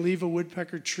anytime you can leave a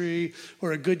woodpecker tree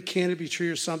or a good canopy tree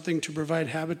or something to provide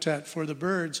habitat for the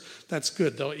birds, that's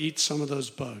good. They'll eat some of those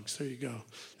bugs. There you go.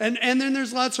 And then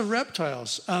there's lots of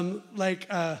reptiles, like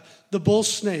the bull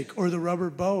snake or the rubber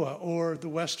boa or the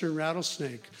western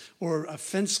rattlesnake or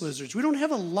fence lizards. We don't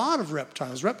have a lot of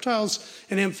reptiles. Reptiles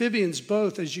and amphibians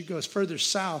both, as you go further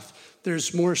south,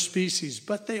 there's more species,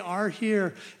 but they are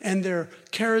here and they're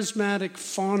charismatic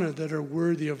fauna that are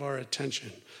worthy of our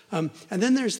attention. And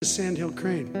then there's the sandhill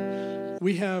crane.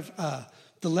 We have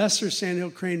The lesser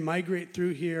sandhill crane migrate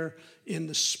through here. In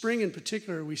the spring in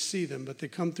particular, we see them, but they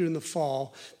come through in the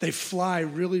fall. They fly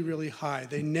really, really high.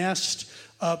 They nest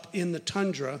up in the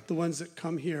tundra, the ones that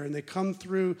come here, and they come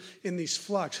through in these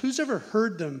flocks. Who's ever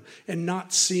heard them and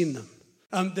not seen them?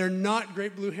 They're not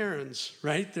great blue herons,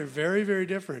 right? They're very, very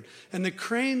different. And the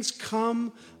cranes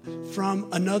come from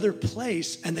another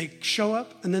place, and they show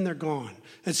up, and then they're gone.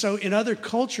 And so in other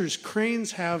cultures,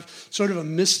 cranes have sort of a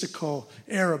mystical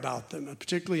air about them,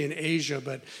 particularly in Asia.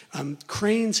 But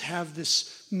cranes have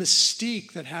this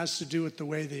mystique that has to do with the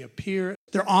way they appear.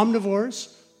 They're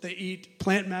omnivores. They eat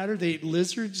plant matter. They eat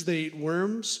lizards. They eat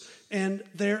worms. And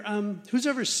they're, who's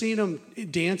ever seen them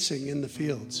dancing in the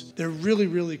fields? They're really,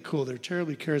 really cool. They're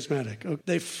terribly charismatic.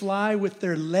 They fly with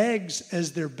their legs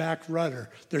as their back rudder.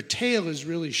 Their tail is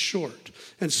really short.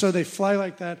 And so they fly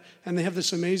like that, and they have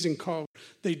this amazing call.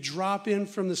 They drop in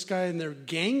from the sky, and they're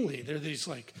gangly. They're these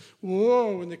like,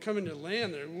 whoa, when they come into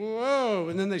land, they're whoa,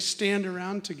 and then they stand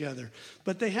around together.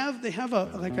 But they have a,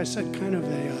 like I said, kind of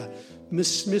a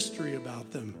mystery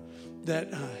about them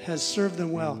that has served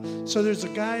them well. So there's a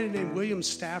guy named William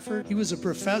Stafford. He was a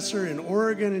professor in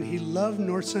Oregon, and he loved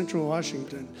North Central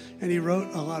Washington. And he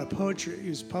wrote a lot of poetry. He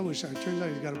was published. It turns out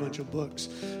he's got a bunch of books.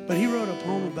 But he wrote a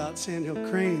poem about sandhill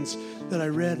cranes that I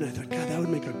read, and I thought, God, that would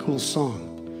make a cool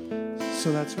song.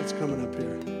 So that's what's coming up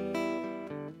here.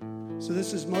 So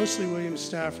this is mostly William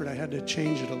Stafford. I had to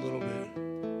change it a little bit.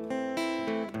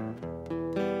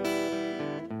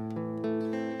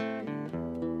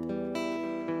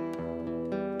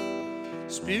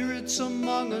 Spirits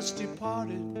among us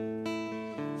departed,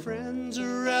 friends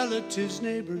or relatives,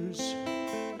 neighbors,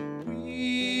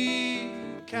 we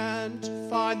can't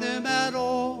find them at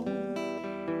all.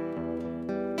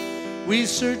 We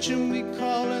search and we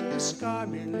call, and the sky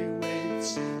merely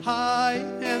waits, high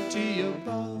and empty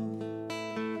above.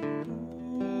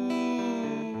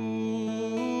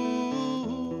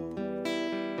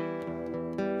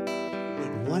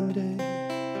 But one day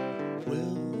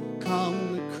will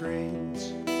come the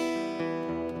cranes,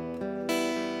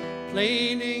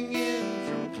 planing in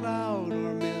from cloud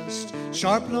or mist.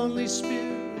 Sharp, lonely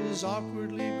spears,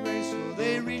 awkwardly graceful,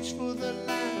 they reach for the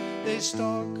land, they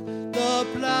stalk the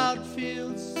plowed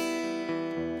fields,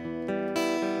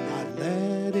 not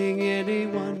letting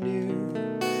anyone near.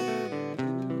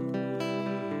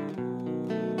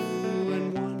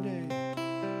 And one day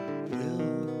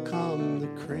will come the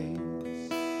cranes,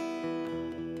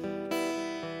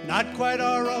 not quite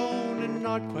our own and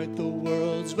not quite the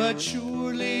world's, but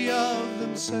surely of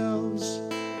themselves.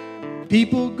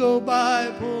 People go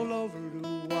by, pull over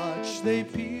to watch. They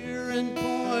peer and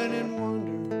point and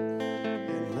wonder,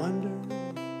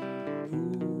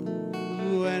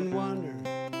 ooh, and wonder,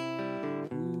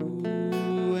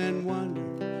 ooh, and wonder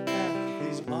at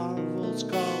these marvels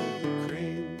called the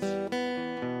cranes.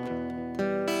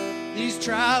 These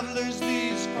travelers,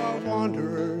 these far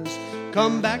wanderers,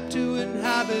 come back to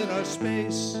inhabit our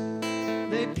space.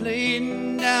 They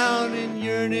plane down and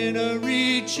yearn in a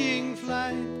reaching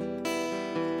flight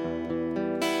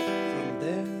from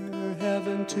their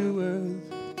heaven to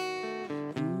earth.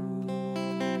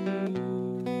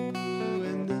 Ooh,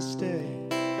 and this day,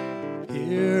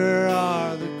 here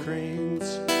are the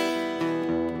cranes.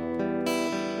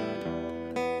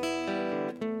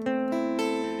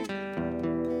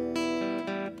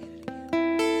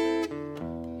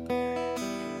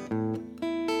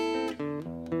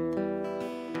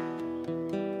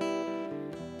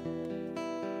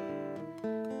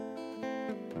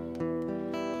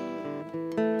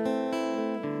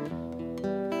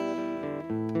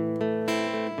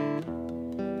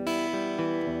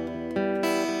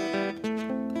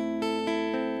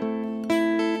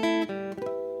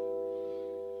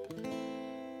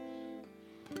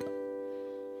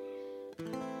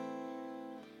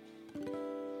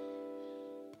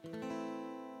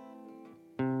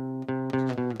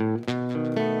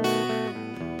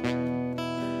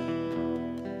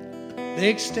 They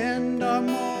extend our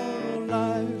mortal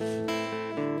life,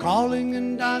 calling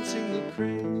and dancing the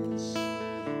cranes,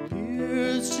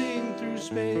 piercing through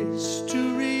space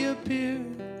to reappear,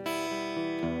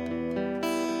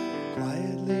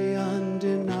 quietly,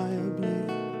 undeniably.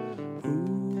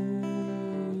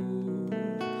 Ooh,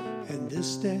 and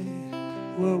this day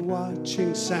we're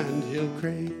watching sandhill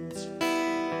cranes.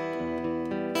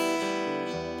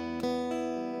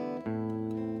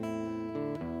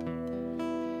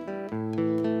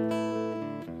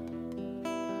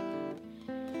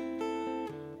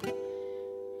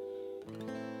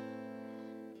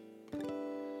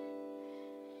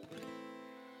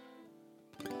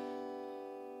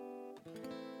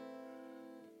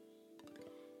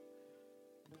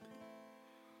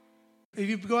 If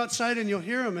you go outside and you'll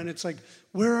hear them, and it's like,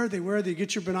 where are they? Where are they?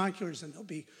 Get your binoculars, and they'll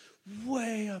be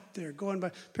way up there going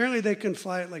by. Apparently, they can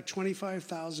fly at like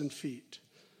 25,000 feet.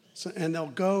 So, and they'll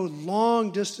go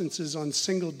long distances on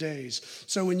single days.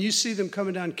 So when you see them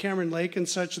coming down Cameron Lake and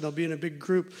such, they'll be in a big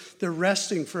group. They're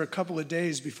resting for a couple of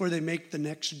days before they make the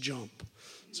next jump.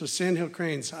 So sandhill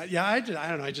cranes, I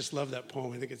don't know. I just love that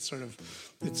poem. I think it's sort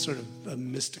of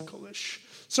mystical-ish.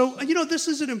 So this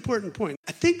is an important point.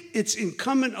 I think it's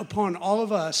incumbent upon all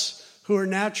of us who are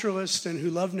naturalists and who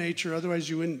love nature, otherwise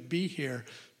you wouldn't be here,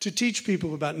 to teach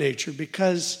people about nature,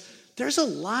 because there's a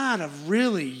lot of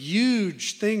really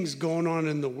huge things going on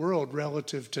in the world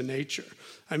relative to nature.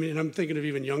 I mean, I'm thinking of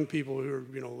even young people who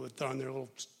are, on their little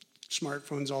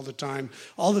smartphones all the time,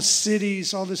 all the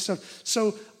cities, all this stuff.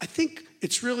 So I think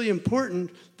it's really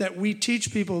important that we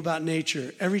teach people about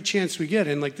nature every chance we get.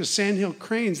 And like the Sandhill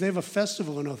Cranes, they have a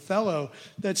festival in Othello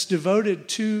that's devoted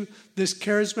to this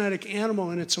charismatic animal,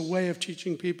 and it's a way of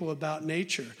teaching people about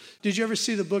nature. Did you ever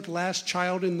see the book Last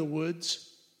Child in the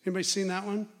Woods? Anybody seen that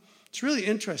one? It's really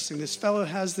interesting. This fellow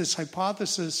has this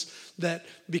hypothesis that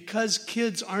because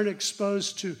kids aren't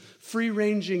exposed to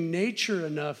free-ranging nature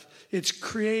enough, it's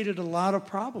created a lot of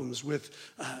problems with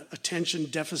attention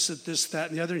deficit, this, that,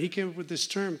 and the other. And he came up with this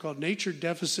term called nature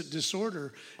deficit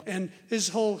disorder. And his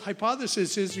whole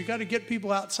hypothesis is you got to get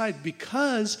people outside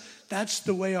because that's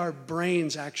the way our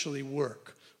brains actually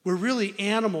work. We're really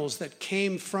animals that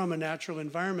came from a natural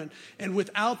environment. And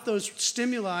without those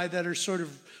stimuli that are sort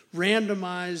of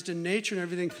randomized in nature and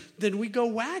everything, then we go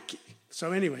wacky.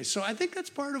 So anyway, I think that's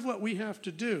part of what we have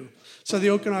to do. So the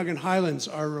Okanagan Highlands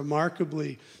are a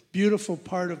remarkably beautiful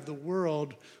part of the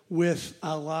world with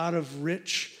a lot of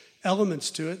rich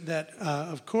elements to it that,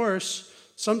 of course,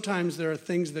 sometimes there are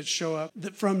things that show up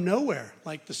from nowhere,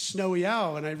 like the snowy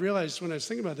owl. And I realized when I was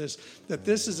thinking about this, that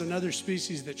this is another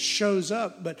species that shows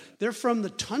up, but they're from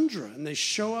the tundra, and they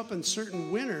show up in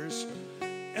certain winters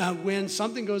when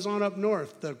something goes on up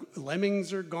north. The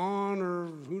lemmings are gone, or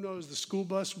who knows, the school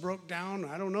bus broke down,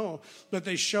 I don't know. But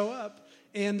they show up,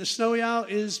 and the snowy owl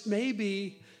is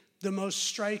maybe the most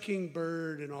striking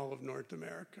bird in all of North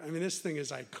America. I mean, this thing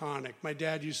is iconic. My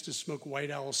dad used to smoke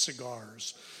white owl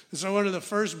cigars. And so one of the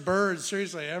first birds,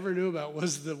 seriously, I ever knew about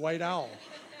was the white owl.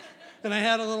 And I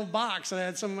had a little box, and I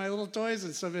had some of my little toys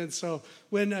and stuff in. So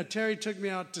when Terry took me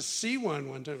out to see one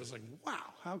time, I was like, wow,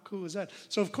 how cool is that?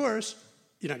 So, of course,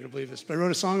 you're not going to believe this, but I wrote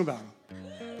a song about him.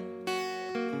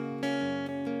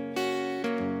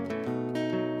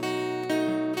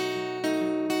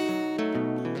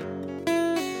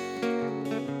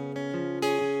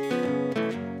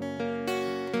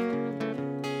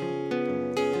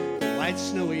 White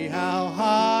snowy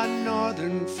owl,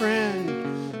 northern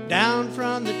friend, down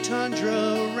from the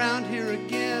tundra around here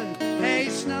again. Hey,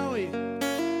 Snowy,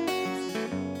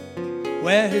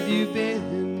 where have you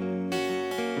been?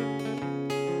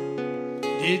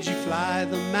 Did you fly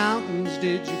the mountains?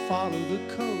 Did you follow the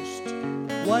coast?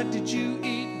 What did you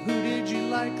eat? Who did you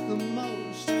like the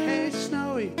most? Hey,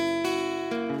 Snowy,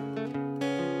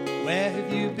 where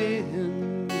have you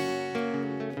been?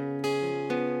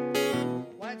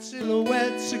 White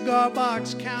silhouette, cigar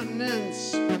box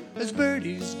countenance, as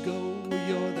birdies go,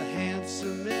 you're the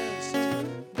handsomest.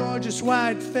 Gorgeous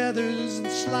white feathers and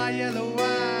sly yellow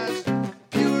eyes,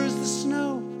 pure as the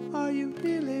snow, are you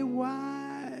really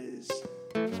wise?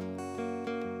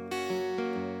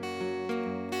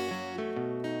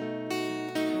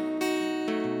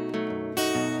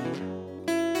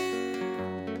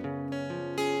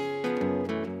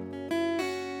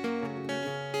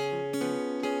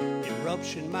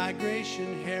 Eruption,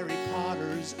 migration, Harry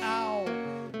Potter's owl,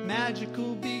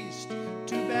 magical beast,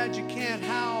 too bad you can't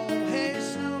howl. Hey,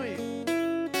 Snowy,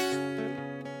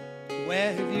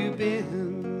 where have you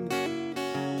been?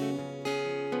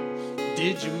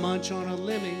 Did you munch on a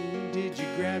lemming? Did you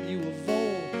grab you a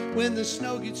vole? When the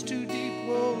snow gets too deep,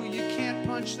 whoa, you can't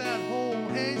punch that hole.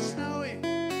 Hey, Snowy,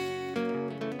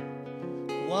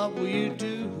 what will you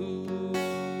do?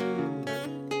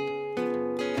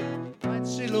 White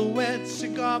silhouette,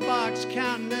 cigar box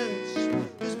countenance,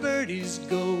 as birdies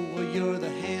go, well, you're the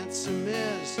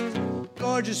handsomest.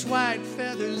 Gorgeous white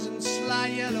feathers and sly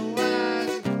yellow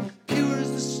eyes, pure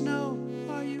as the snow,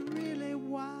 are you really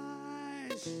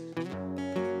wise?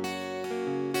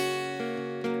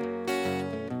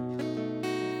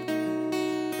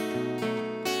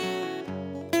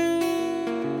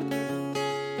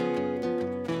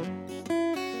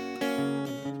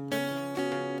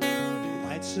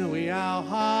 White snowy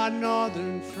owl,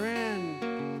 northern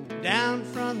friend, down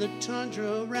from the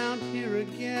tundra around here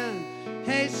again.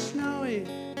 Hey, Snowy,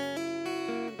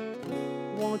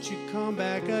 won't you come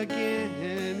back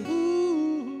again? Ooh.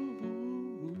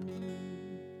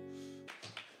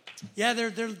 Yeah, they're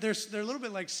a little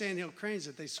bit like sandhill cranes,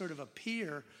 that they sort of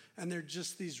appear and they're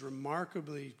just these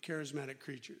remarkably charismatic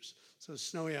creatures. So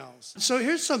snowy owls. So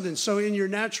here's something. So in your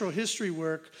natural history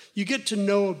work, you get to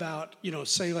know about,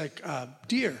 say like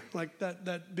deer, like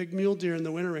that big mule deer in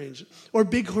the Winter Range, or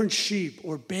bighorn sheep,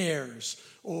 or bears,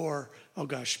 or,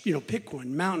 pick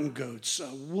one, mountain goats,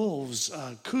 wolves,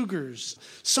 cougars,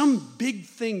 some big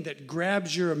thing that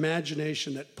grabs your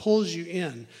imagination, that pulls you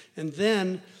in. And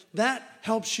then that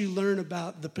helps you learn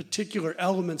about the particular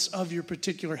elements of your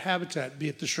particular habitat, be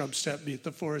it the shrub steppe, be it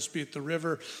the forest, be it the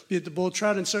river, be it the bull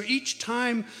trout. And so each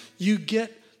time you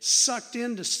get sucked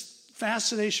into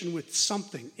fascination with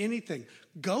something, anything,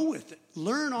 go with it.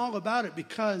 Learn all about it,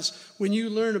 because when you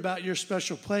learn about your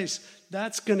special place,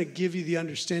 that's going to give you the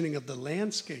understanding of the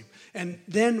landscape. And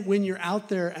then when you're out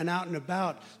there and out and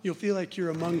about, you'll feel like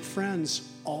you're among friends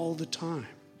all the time,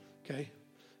 okay?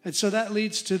 And so that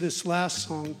leads to this last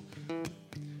song.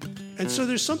 And so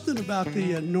there's something about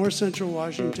the north central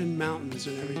Washington mountains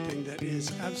and everything that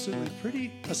is absolutely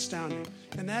pretty astounding.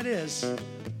 And that is,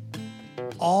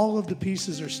 all of the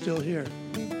pieces are still here.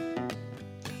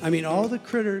 I mean, all the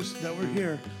critters that were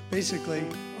here basically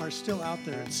are still out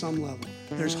there at some level.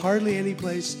 There's hardly any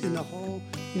place in the whole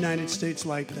United States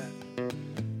like that.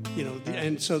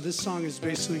 And so this song is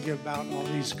basically about all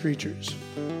these creatures.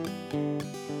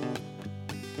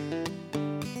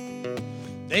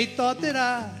 They thought that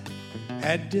I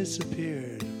had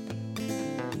disappeared.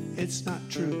 It's not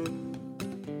true.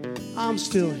 I'm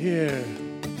still here.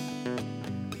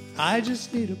 I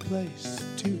just need a place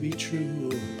to be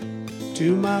true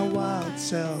to my wild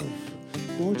self.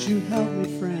 Won't you help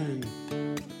me, friend?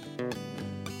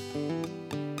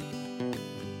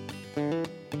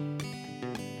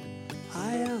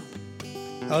 I am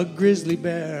a grizzly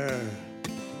bear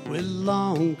with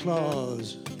long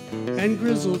claws and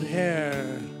grizzled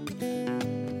hair.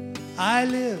 I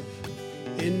live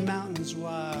in mountains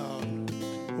wild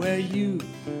where you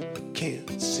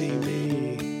can't see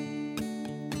me.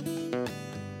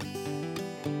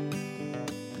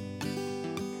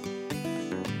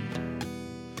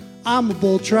 I'm a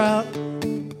bull trout,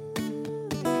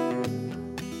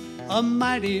 a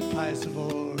mighty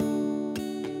piscivore.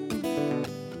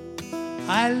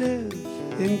 I live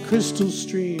in crystal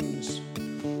streams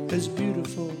as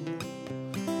beautiful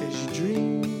as your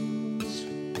dreams.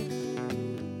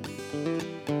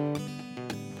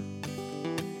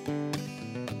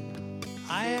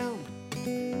 I am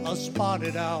a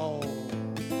spotted owl.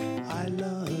 I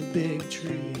love big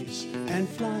trees and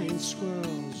flying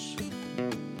squirrels.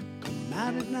 Come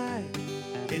out at night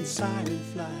in silent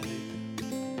flight.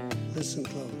 Listen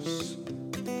close.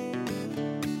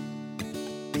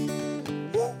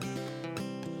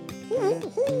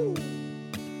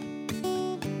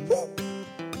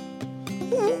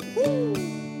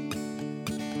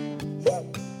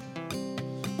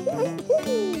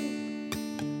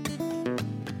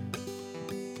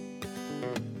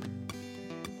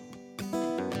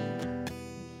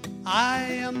 I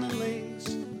am the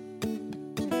lynx.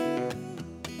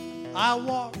 I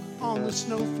walk on the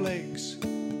snowflakes,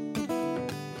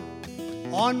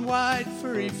 on wide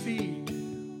furry feet.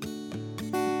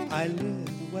 I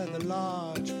live where the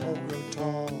large pole grow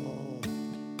tall.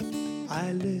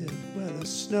 I live where the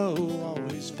snow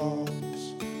always falls.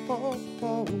 Oh,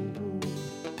 oh.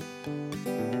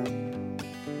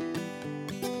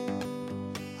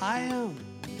 I am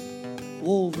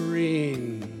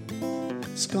Wolverine,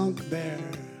 skunk bear,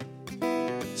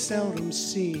 seldom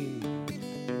seen.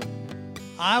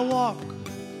 I walk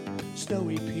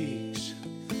snowy peaks,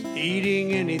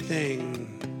 eating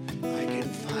anything I can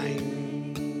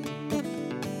find.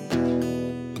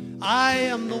 I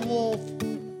am the wolf.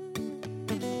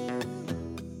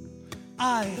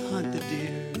 I hunt the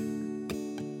deer.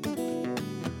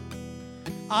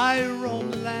 I roam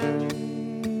the land.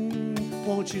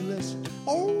 Won't you listen?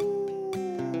 Oh,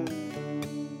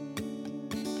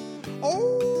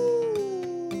 oh.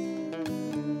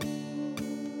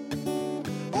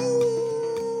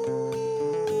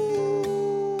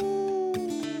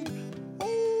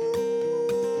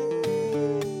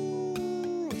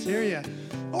 Syria.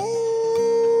 Oh.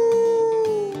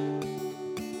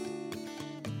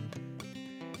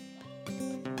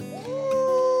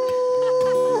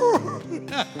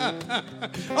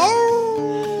 Oh.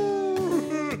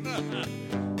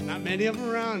 Not many of them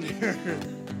around here.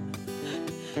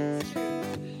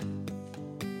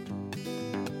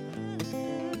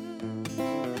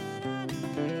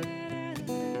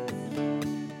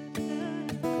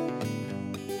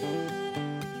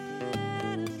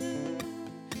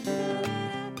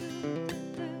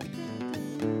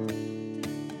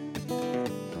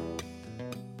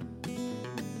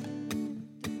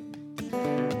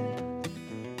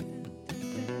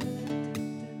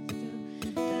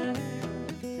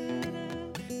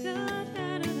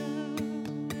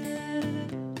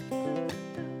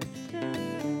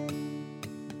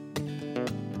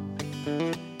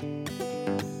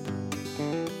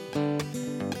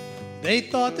 They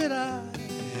thought that I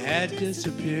had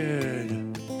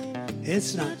disappeared.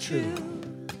 It's not true.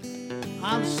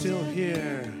 I'm still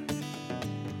here.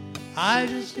 I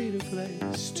just need a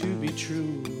place to be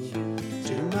true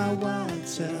to my wild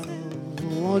self.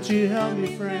 Won't you help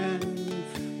me,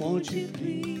 friend? Won't you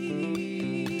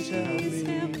please help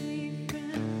me?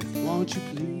 Won't you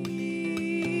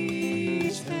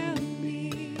please help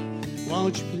me?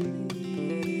 Won't you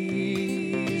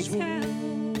please?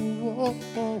 Whoa,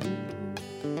 whoa.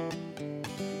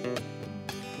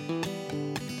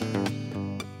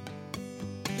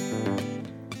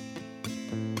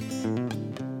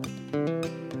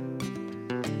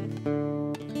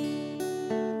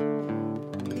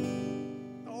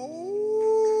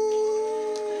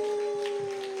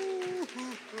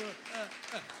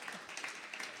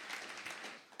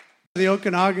 The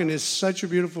Okanagan is such a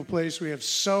beautiful place. We have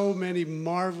so many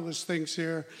marvelous things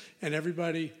here, and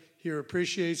everybody here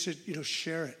appreciates it.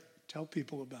 Share it. Tell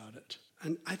people about it.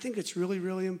 And I think it's really,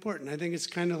 really important. I think it's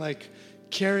kind of like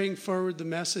carrying forward the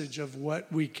message of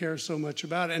what we care so much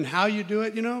about. And how you do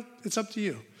it, it's up to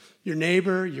you. Your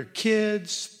neighbor, your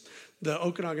kids, the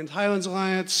Okanagan Highlands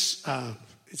Alliance.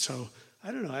 So,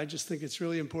 I don't know. I just think it's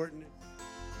really important.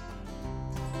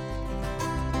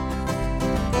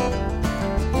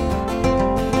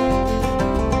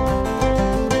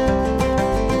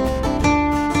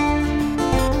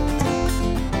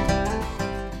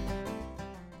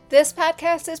 This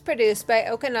podcast is produced by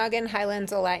Okanagan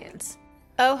Highlands Alliance.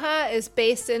 OHA is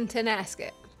based in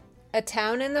Tonasket, a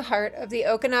town in the heart of the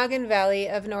Okanagan Valley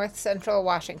of north central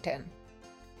Washington.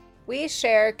 We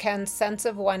share Ken's sense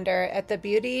of wonder at the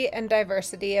beauty and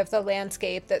diversity of the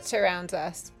landscape that surrounds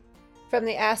us, from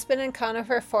the aspen and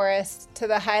conifer forests to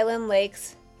the highland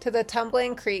lakes to the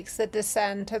tumbling creeks that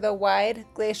descend to the wide,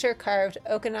 glacier-carved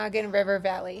Okanagan River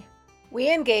Valley.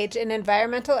 We engage in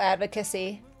environmental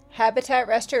advocacy, habitat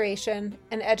restoration,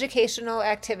 and educational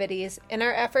activities in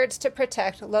our efforts to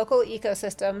protect local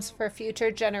ecosystems for future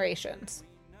generations.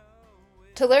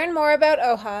 To learn more about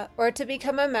OHA or to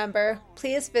become a member,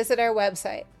 please visit our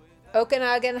website,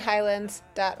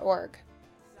 okanaganhighlands.org.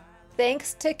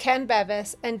 Thanks to Ken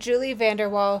Bevis and Julie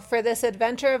Vanderwall for this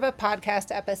adventure of a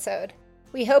podcast episode.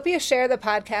 We hope you share the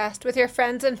podcast with your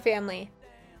friends and family.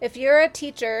 If you're a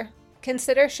teacher,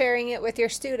 consider sharing it with your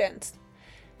students.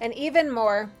 And even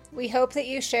more, we hope that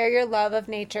you share your love of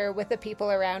nature with the people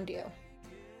around you.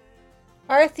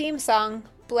 Our theme song,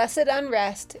 Blessed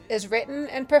Unrest, is written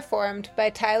and performed by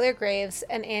Tyler Graves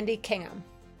and Andy Kingham.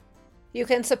 You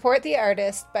can support the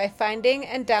artist by finding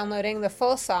and downloading the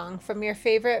full song from your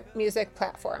favorite music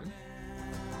platform.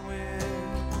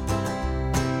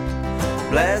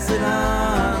 Blessed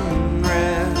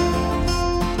unrest,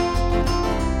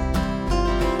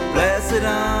 blessed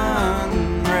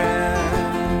unrest,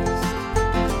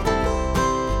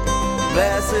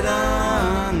 blessed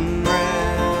unrest,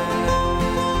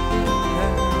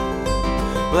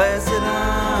 blessed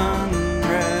unrest.